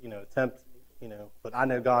just an attempt, but I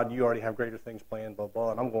know, God, you already have greater things planned, blah,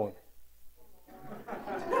 blah. And I'm going.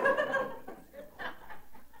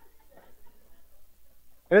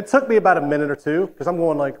 And it took me about a minute or two, because I'm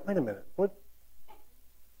going like, wait a minute, what?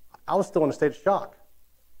 I was still in a state of shock.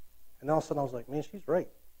 And all of a sudden I was like, man, she's right.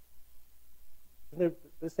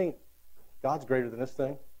 This ain't, God's greater than this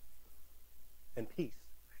thing. And peace.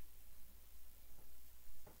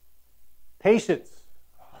 Patience.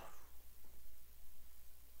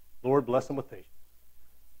 Lord, bless them with patience.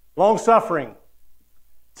 Long-suffering.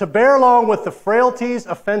 To bear along with the frailties,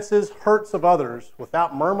 offenses, hurts of others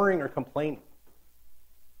without murmuring or complaining.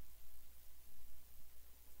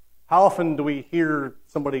 How often do we hear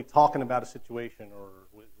somebody talking about a situation or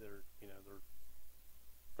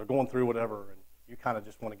they're going through whatever and you kind of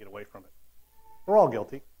just want to get away from it? We're all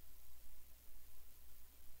guilty.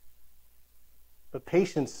 But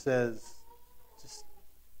patience says, just,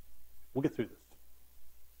 we'll get through this.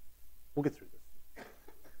 We'll get through this.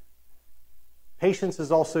 Patience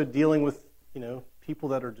is also dealing with, people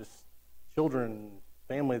that are just children,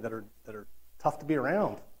 family that are tough to be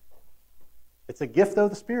around. It's a gift of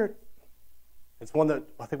the Spirit. It's one that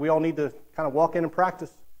I think we all need to kind of walk in and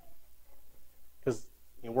practice. Because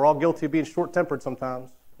we're all guilty of being short-tempered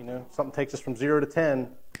sometimes. Something takes us from 0 to 10.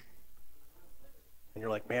 And you're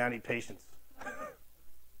like, man, I need patience.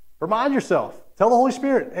 Remind yourself. Tell the Holy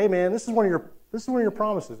Spirit, hey man, this is one of your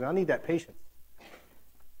promises, and I need that patience.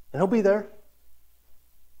 And He'll be there.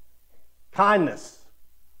 Kindness,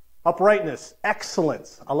 uprightness,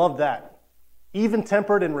 excellence. I love that.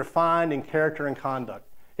 Even-tempered and refined in character and conduct.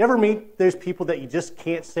 You ever meet those people that you just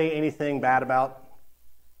can't say anything bad about?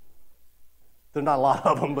 There's not a lot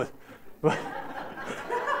of them,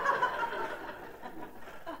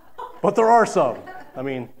 but there are some. I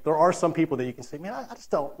mean, there are some people that you can say, man, I just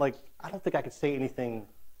don't, I don't think I could say anything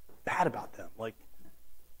bad about them. Like,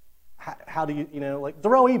 how do you, like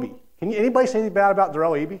Darrell Eby. Can anybody say anything bad about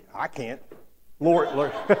Darrell Eby? I can't. Lord.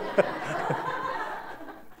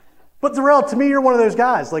 But Darrell, to me, you're one of those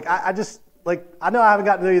guys. Like, I know I haven't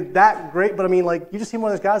gotten to know you that great, but I mean, like, you just seem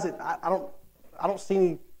one of those guys that I don't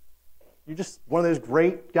see You're just one of those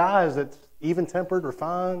great guys that's even-tempered,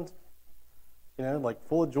 refined, like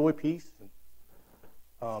full of joy, peace.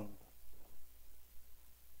 And,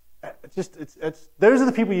 those are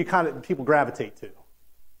the people people gravitate to,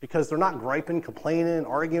 because they're not griping, complaining,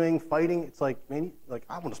 arguing, fighting. It's like, man,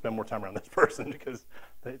 I want to spend more time around this person because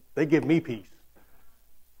they give me peace.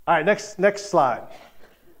 All right, next slide.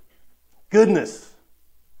 Goodness.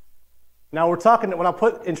 Now we're talking, when I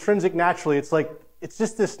put intrinsic naturally, it's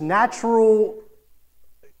just this natural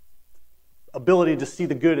ability to see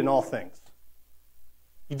the good in all things.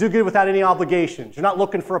 You do good without any obligations. You're not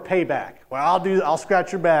looking for a payback. Well, I'll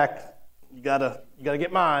scratch your back. You gotta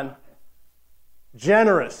get mine.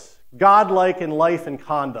 Generous, godlike in life and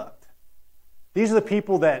conduct. These are the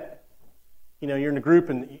people that, you're in a group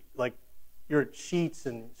and you're at Sheets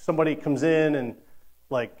and somebody comes in and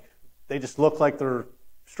they just look like they're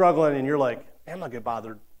struggling and you're like, man, I'm not gonna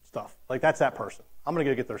bother stuff. That's that person. I'm gonna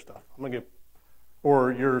go get their stuff.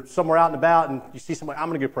 Or you're somewhere out and about and you see somebody, I'm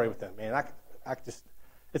gonna go pray with them. Man,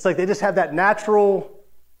 it's like they just have that natural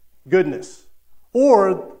goodness.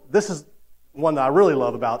 Or this is one that I really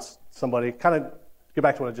love about somebody, kind of go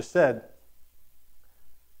back to what I just said.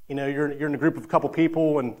 You're in a group of a couple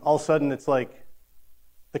people and all of a sudden it's like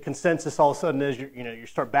the consensus all of a sudden is you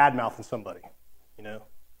start bad-mouthing somebody.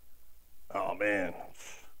 Oh man.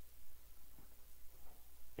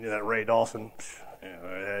 That Ray Dawson,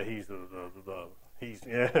 he's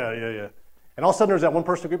yeah. And all of a sudden there's that one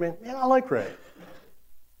person in the group, man, I like Ray.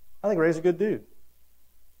 I think Ray's a good dude.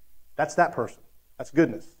 That's that person. That's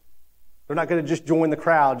goodness. They're not going to just join the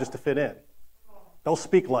crowd just to fit in. They'll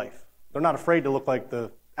speak life. They're not afraid to look like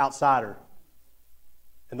the outsider.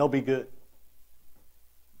 And they'll be good.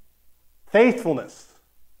 Faithfulness.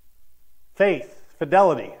 Faith.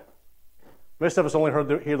 Fidelity. Most of us only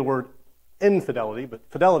hear the word infidelity, but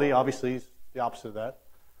fidelity obviously is the opposite of that.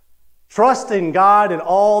 Trust in God and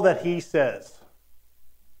all that He says.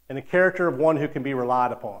 And the character of one who can be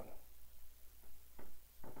relied upon.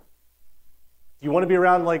 Do you want to be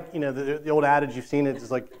around the old adage, you've seen it, it's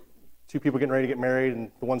like two people getting ready to get married and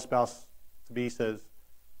the one spouse-to-be says,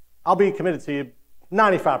 I'll be committed to you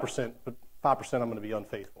 95%, but 5% I'm going to be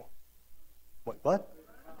unfaithful. What?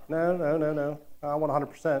 No. I want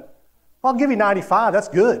 100%. Well, I'll give you 95. That's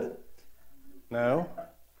good. No.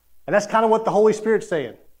 And that's kind of what the Holy Spirit's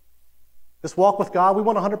saying. This walk with God, we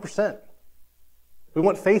want 100%. We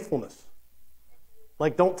want faithfulness.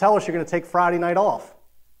 Don't tell us you're going to take Friday night off.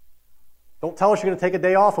 Don't tell us you're going to take a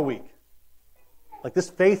day off a week. This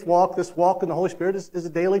faith walk, this walk in the Holy Spirit is a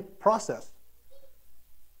daily process.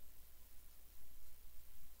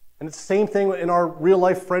 And it's the same thing in our real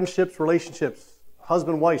life friendships, relationships,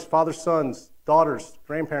 husband, wives, fathers, sons, daughters,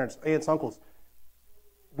 grandparents, aunts, uncles.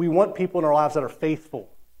 We want people in our lives that are faithful.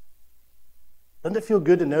 Doesn't it feel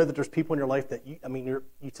good to know that there's people in your life that you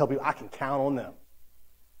tell people, I can count on them?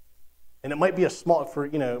 And it might be a small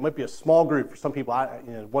group for some people,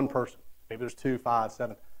 one person. Maybe there's 2, 5,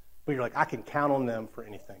 7. But you're like, I can count on them for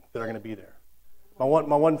anything. They're going to be there. My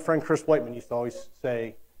one friend, Chris Whiteman, used to always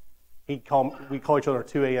say, we call each other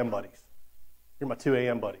 2 a.m. buddies. You're my 2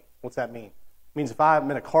 a.m. buddy. What's that mean? It means if I'm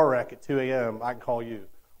in a car wreck at 2 a.m., I can call you.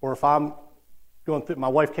 Or if I'm going through, my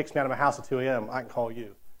wife kicks me out of my house at 2 a.m., I can call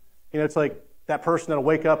you. It's like that person that'll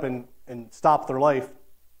wake up and stop their life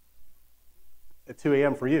at 2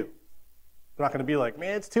 a.m. for you. They're not going to be like,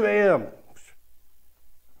 man, it's 2 a.m.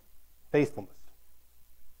 Faithfulness.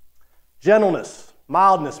 Gentleness,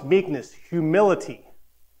 mildness, meekness, humility.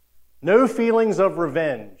 No feelings of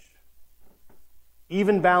revenge.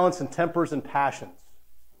 Even balance in tempers and passions.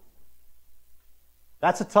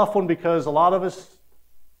 That's a tough one because a lot of us,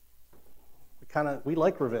 we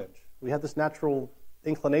like revenge. We have this natural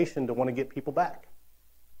inclination to want to get people back.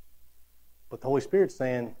 But the Holy Spirit's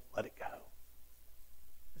saying, let it go.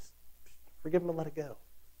 Just forgive them and let it go.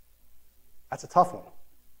 That's a tough one.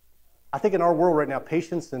 I think in our world right now,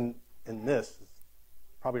 patience and this is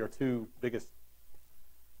probably our two biggest.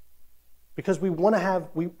 Because we want to have,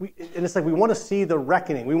 and it's like we want to see the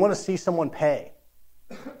reckoning. We want to see someone pay.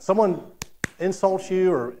 Someone insults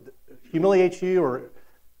you or humiliates you or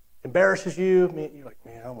embarrasses you. You're like,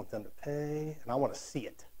 man, I want them to pay, and I want to see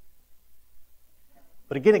it.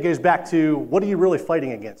 But again, it goes back to, what are you really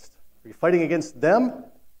fighting against? Are you fighting against them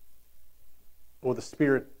or the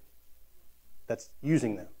spirit that's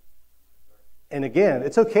using them? And again,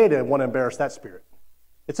 it's okay to want to embarrass that spirit.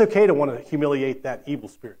 It's okay to want to humiliate that evil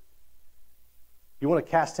spirit. You want to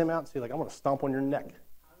cast him out and say, I want to stomp on your neck,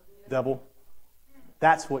 devil.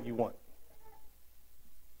 That's what you want.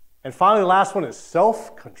 And finally, the last one is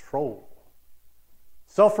self-control,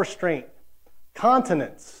 self-restraint,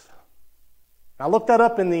 continence. I looked that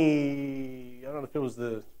up in I don't know if it was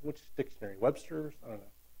which dictionary, Webster's? I don't know.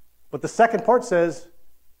 But the second part says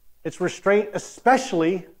it's restraint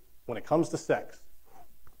especially when it comes to sex.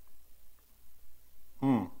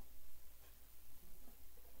 I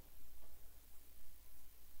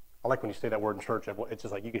like when you say that word in church. It's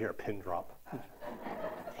just like you can hear a pin drop. Did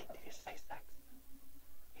you say sex?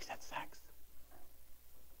 He said sex.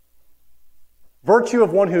 Virtue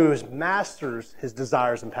of one who masters his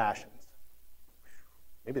desires and passions.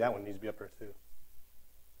 Maybe that one needs to be up there too.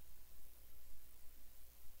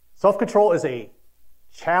 Self-control is a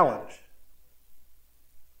challenge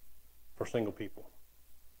for single people.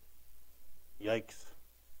 Yikes.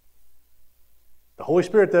 The Holy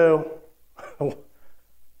Spirit, though,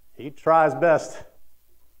 he tries best.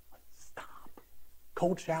 Stop.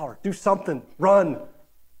 Cold shower. Do something. Run.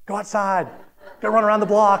 Go outside. Go run around the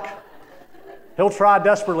block. He'll try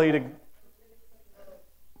desperately to...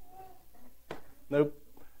 Nope.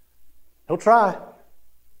 He'll try.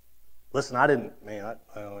 Listen, I ain't going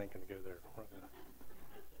to go there.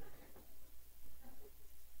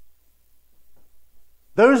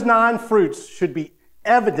 Those 9 fruits should be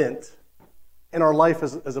evident in our life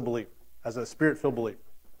as a believer, as a spirit-filled believer.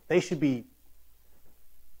 They should be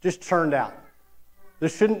just churned out. There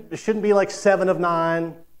shouldn't be like 7 of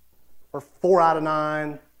 9 or 4 out of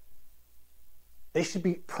 9. They should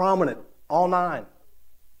be prominent, all 9.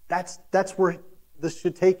 That's where this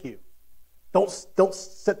should take you. Don't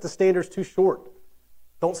set the standards too short.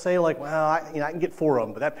 Don't say like, well, I can get 4 of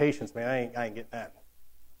them, but that patience, man, I ain't getting that.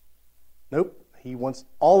 Nope. He wants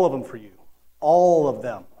all of them for you, all of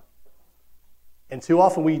them. And too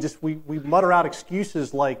often we mutter out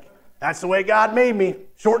excuses like, that's the way God made me,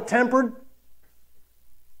 short-tempered,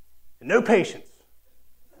 and no patience.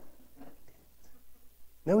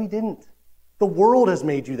 No, he didn't. The world has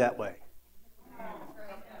made you that way.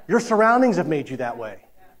 Your surroundings have made you that way.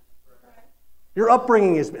 Your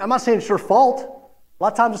upbringing is, I'm not saying it's your fault. A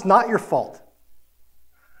lot of times it's not your fault.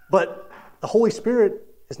 But the Holy Spirit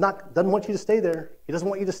doesn't want you to stay there. He doesn't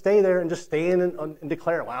want you to stay there and just stand and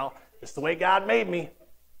declare, wow, it's the way God made me.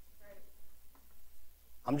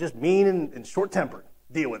 I'm just mean and short-tempered.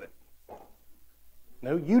 Deal with it.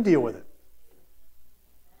 No, you deal with it.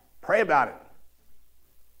 Pray about it.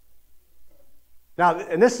 Now,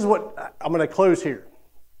 and this is what I'm going to close here.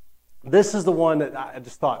 This is the one that I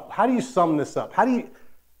just thought, how do you sum this up?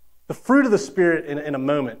 The fruit of the Spirit in a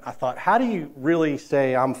moment, I thought, how do you really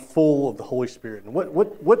say I'm full of the Holy Spirit? And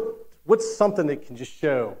what's something that can just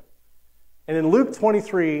show? And in Luke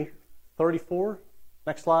 23:34,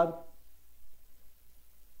 next slide,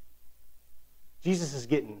 Jesus is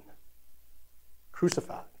getting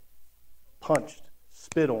crucified, punched,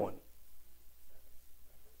 spit on,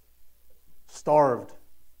 starved,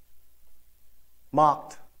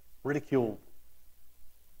 mocked, ridiculed.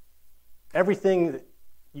 Everything that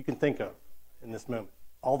you can think of in this moment.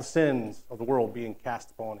 All the sins of the world being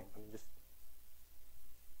cast upon him.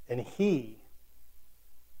 And he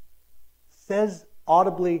says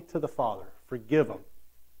audibly to the Father, forgive them.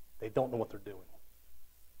 They don't know what they're doing.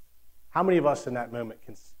 How many of us in that moment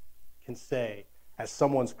can say, as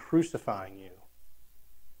someone's crucifying you,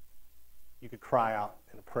 you could cry out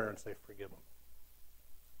in a prayer and say, forgive them?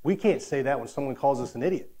 We can't say that when someone calls us an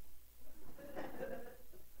idiot.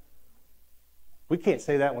 We can't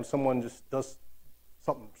say that when someone just does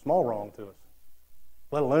something small wrong to us,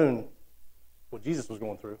 let alone what Jesus was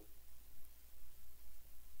going through.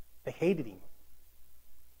 They hated him.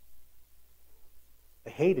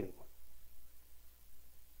 They hated him.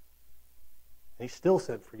 And he still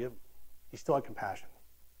said, forgive them. He still had compassion.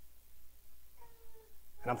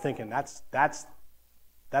 And I'm thinking, that's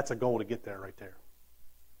a goal to get there right there.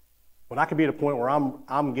 When I can be at a point where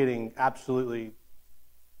I'm getting absolutely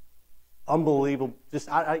unbelievable.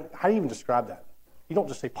 How do you even describe that? You don't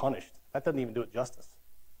just say punished. That doesn't even do it justice.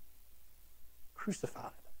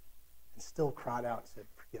 Crucified. And still cried out and said,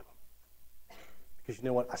 forgive them. Because you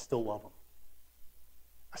know what? I still love them.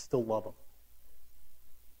 I still love them.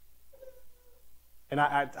 And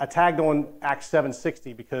I tagged on Acts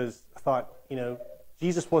 7:60 because I thought,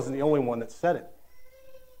 Jesus wasn't the only one that said it.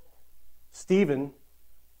 Stephen,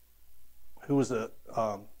 who was a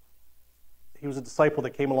disciple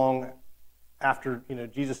that came along after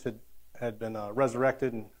Jesus had been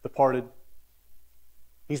resurrected and departed.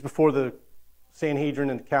 He's before the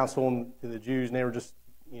Sanhedrin and the council and the Jews, and they were just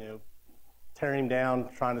tearing him down,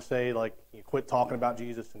 trying to say quit talking about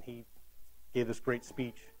Jesus, and he gave this great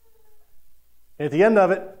speech. And at the end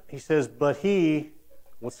of it, he says, but he,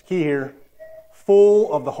 what's the key here?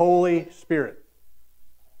 Full of the Holy Spirit.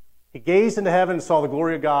 He gazed into heaven and saw the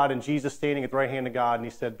glory of God and Jesus standing at the right hand of God, and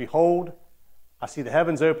he said, behold, I see the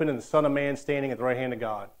heavens open and the Son of Man standing at the right hand of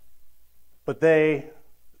God. But they,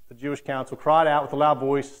 the Jewish council, cried out with a loud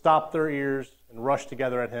voice, stopped their ears, and rushed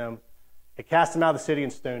together at him. They cast him out of the city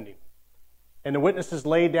and stoned him. And the witnesses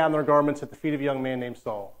laid down their garments at the feet of a young man named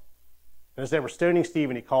Saul. And as they were stoning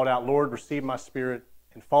Stephen, he called out, Lord, receive my spirit.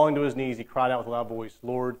 And falling to his knees, he cried out with a loud voice,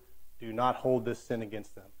 Lord, do not hold this sin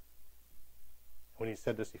against them. When he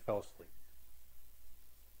said this, he fell asleep.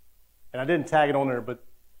 And I didn't tag it on there, but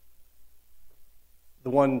the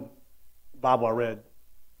one Bible I read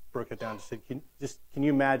broke it down and said, can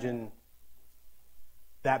you imagine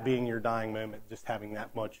that being your dying moment, just having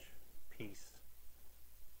that much peace?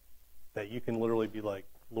 That you can literally be like,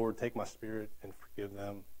 Lord, take my spirit and forgive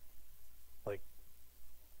them. Like,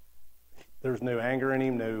 there's no anger in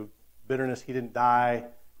him, no bitterness. He didn't die,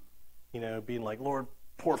 being like, Lord,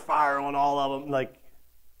 pour fire on all of them. Like,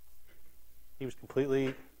 he was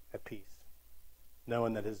completely at peace,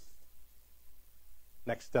 knowing that his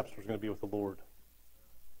next steps was going to be with the Lord.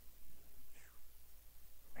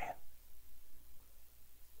 Man.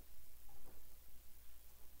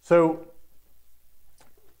 So,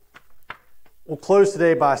 we'll close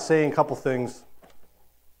today by saying a couple things.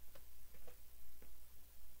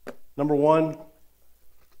 Number one,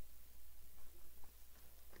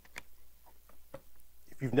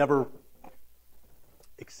 if you've never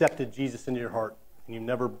accepted Jesus into your heart, and you've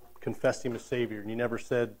never confessed him as Savior, and you never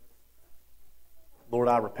said, Lord,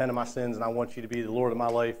 I repent of my sins, and I want you to be the Lord of my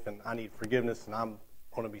life, and I need forgiveness, and I'm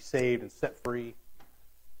going to be saved and set free,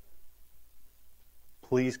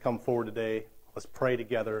 please come forward today. Let's pray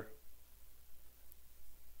together.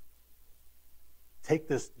 Take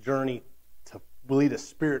this journey to lead a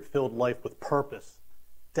spirit-filled life with purpose,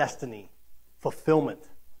 destiny, fulfillment.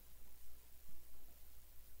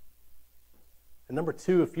 And number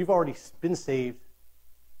two, if you've already been saved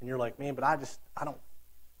and you're like, man, but I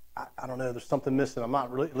don't know, there's something missing. I'm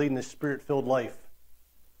not really leading this spirit-filled life.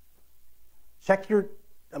 Check your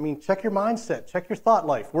mindset. Check your thought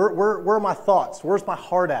life. Where are my thoughts? Where's my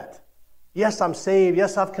heart at? Yes, I'm saved.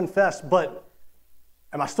 Yes, I've confessed, but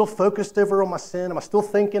am I still focused over on my sin? Am I still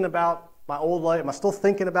thinking about my old life? Am I still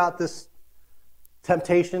thinking about this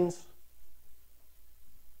temptations?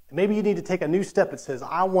 And maybe you need to take a new step that says,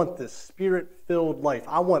 I want this spirit-filled life.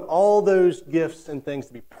 I want all those gifts and things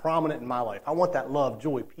to be prominent in my life. I want that love,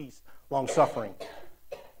 joy, peace, long-suffering,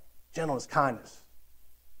 gentleness, kindness.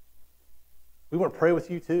 We want to pray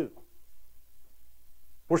with you too.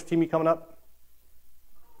 Worship team, you coming up?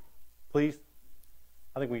 Please.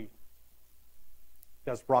 I think you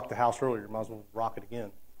guys rocked the house earlier. Might as well rock it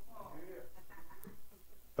again.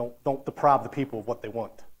 Don't deprive the people of what they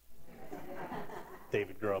want.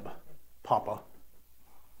 David Grubb, Papa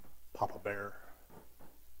Bear.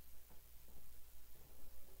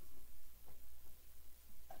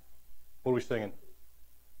 What are we singing?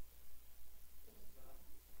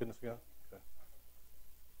 Goodness of God? Okay.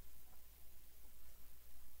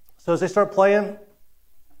 So as they start playing,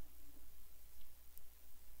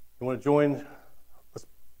 you want to join?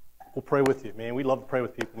 We'll pray with you, man. We love to pray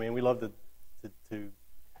with people, man. We love to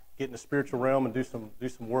get in the spiritual realm and do some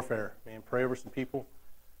warfare, man. Pray over some people.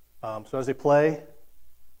 So as they play, if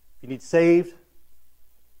you need saved,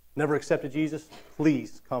 never accepted Jesus,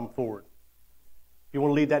 please come forward. If you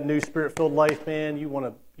want to lead that new spirit-filled life, man, you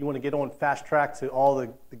want to get on fast track to all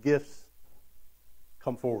the gifts,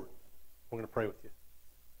 come forward. We're going to pray with you.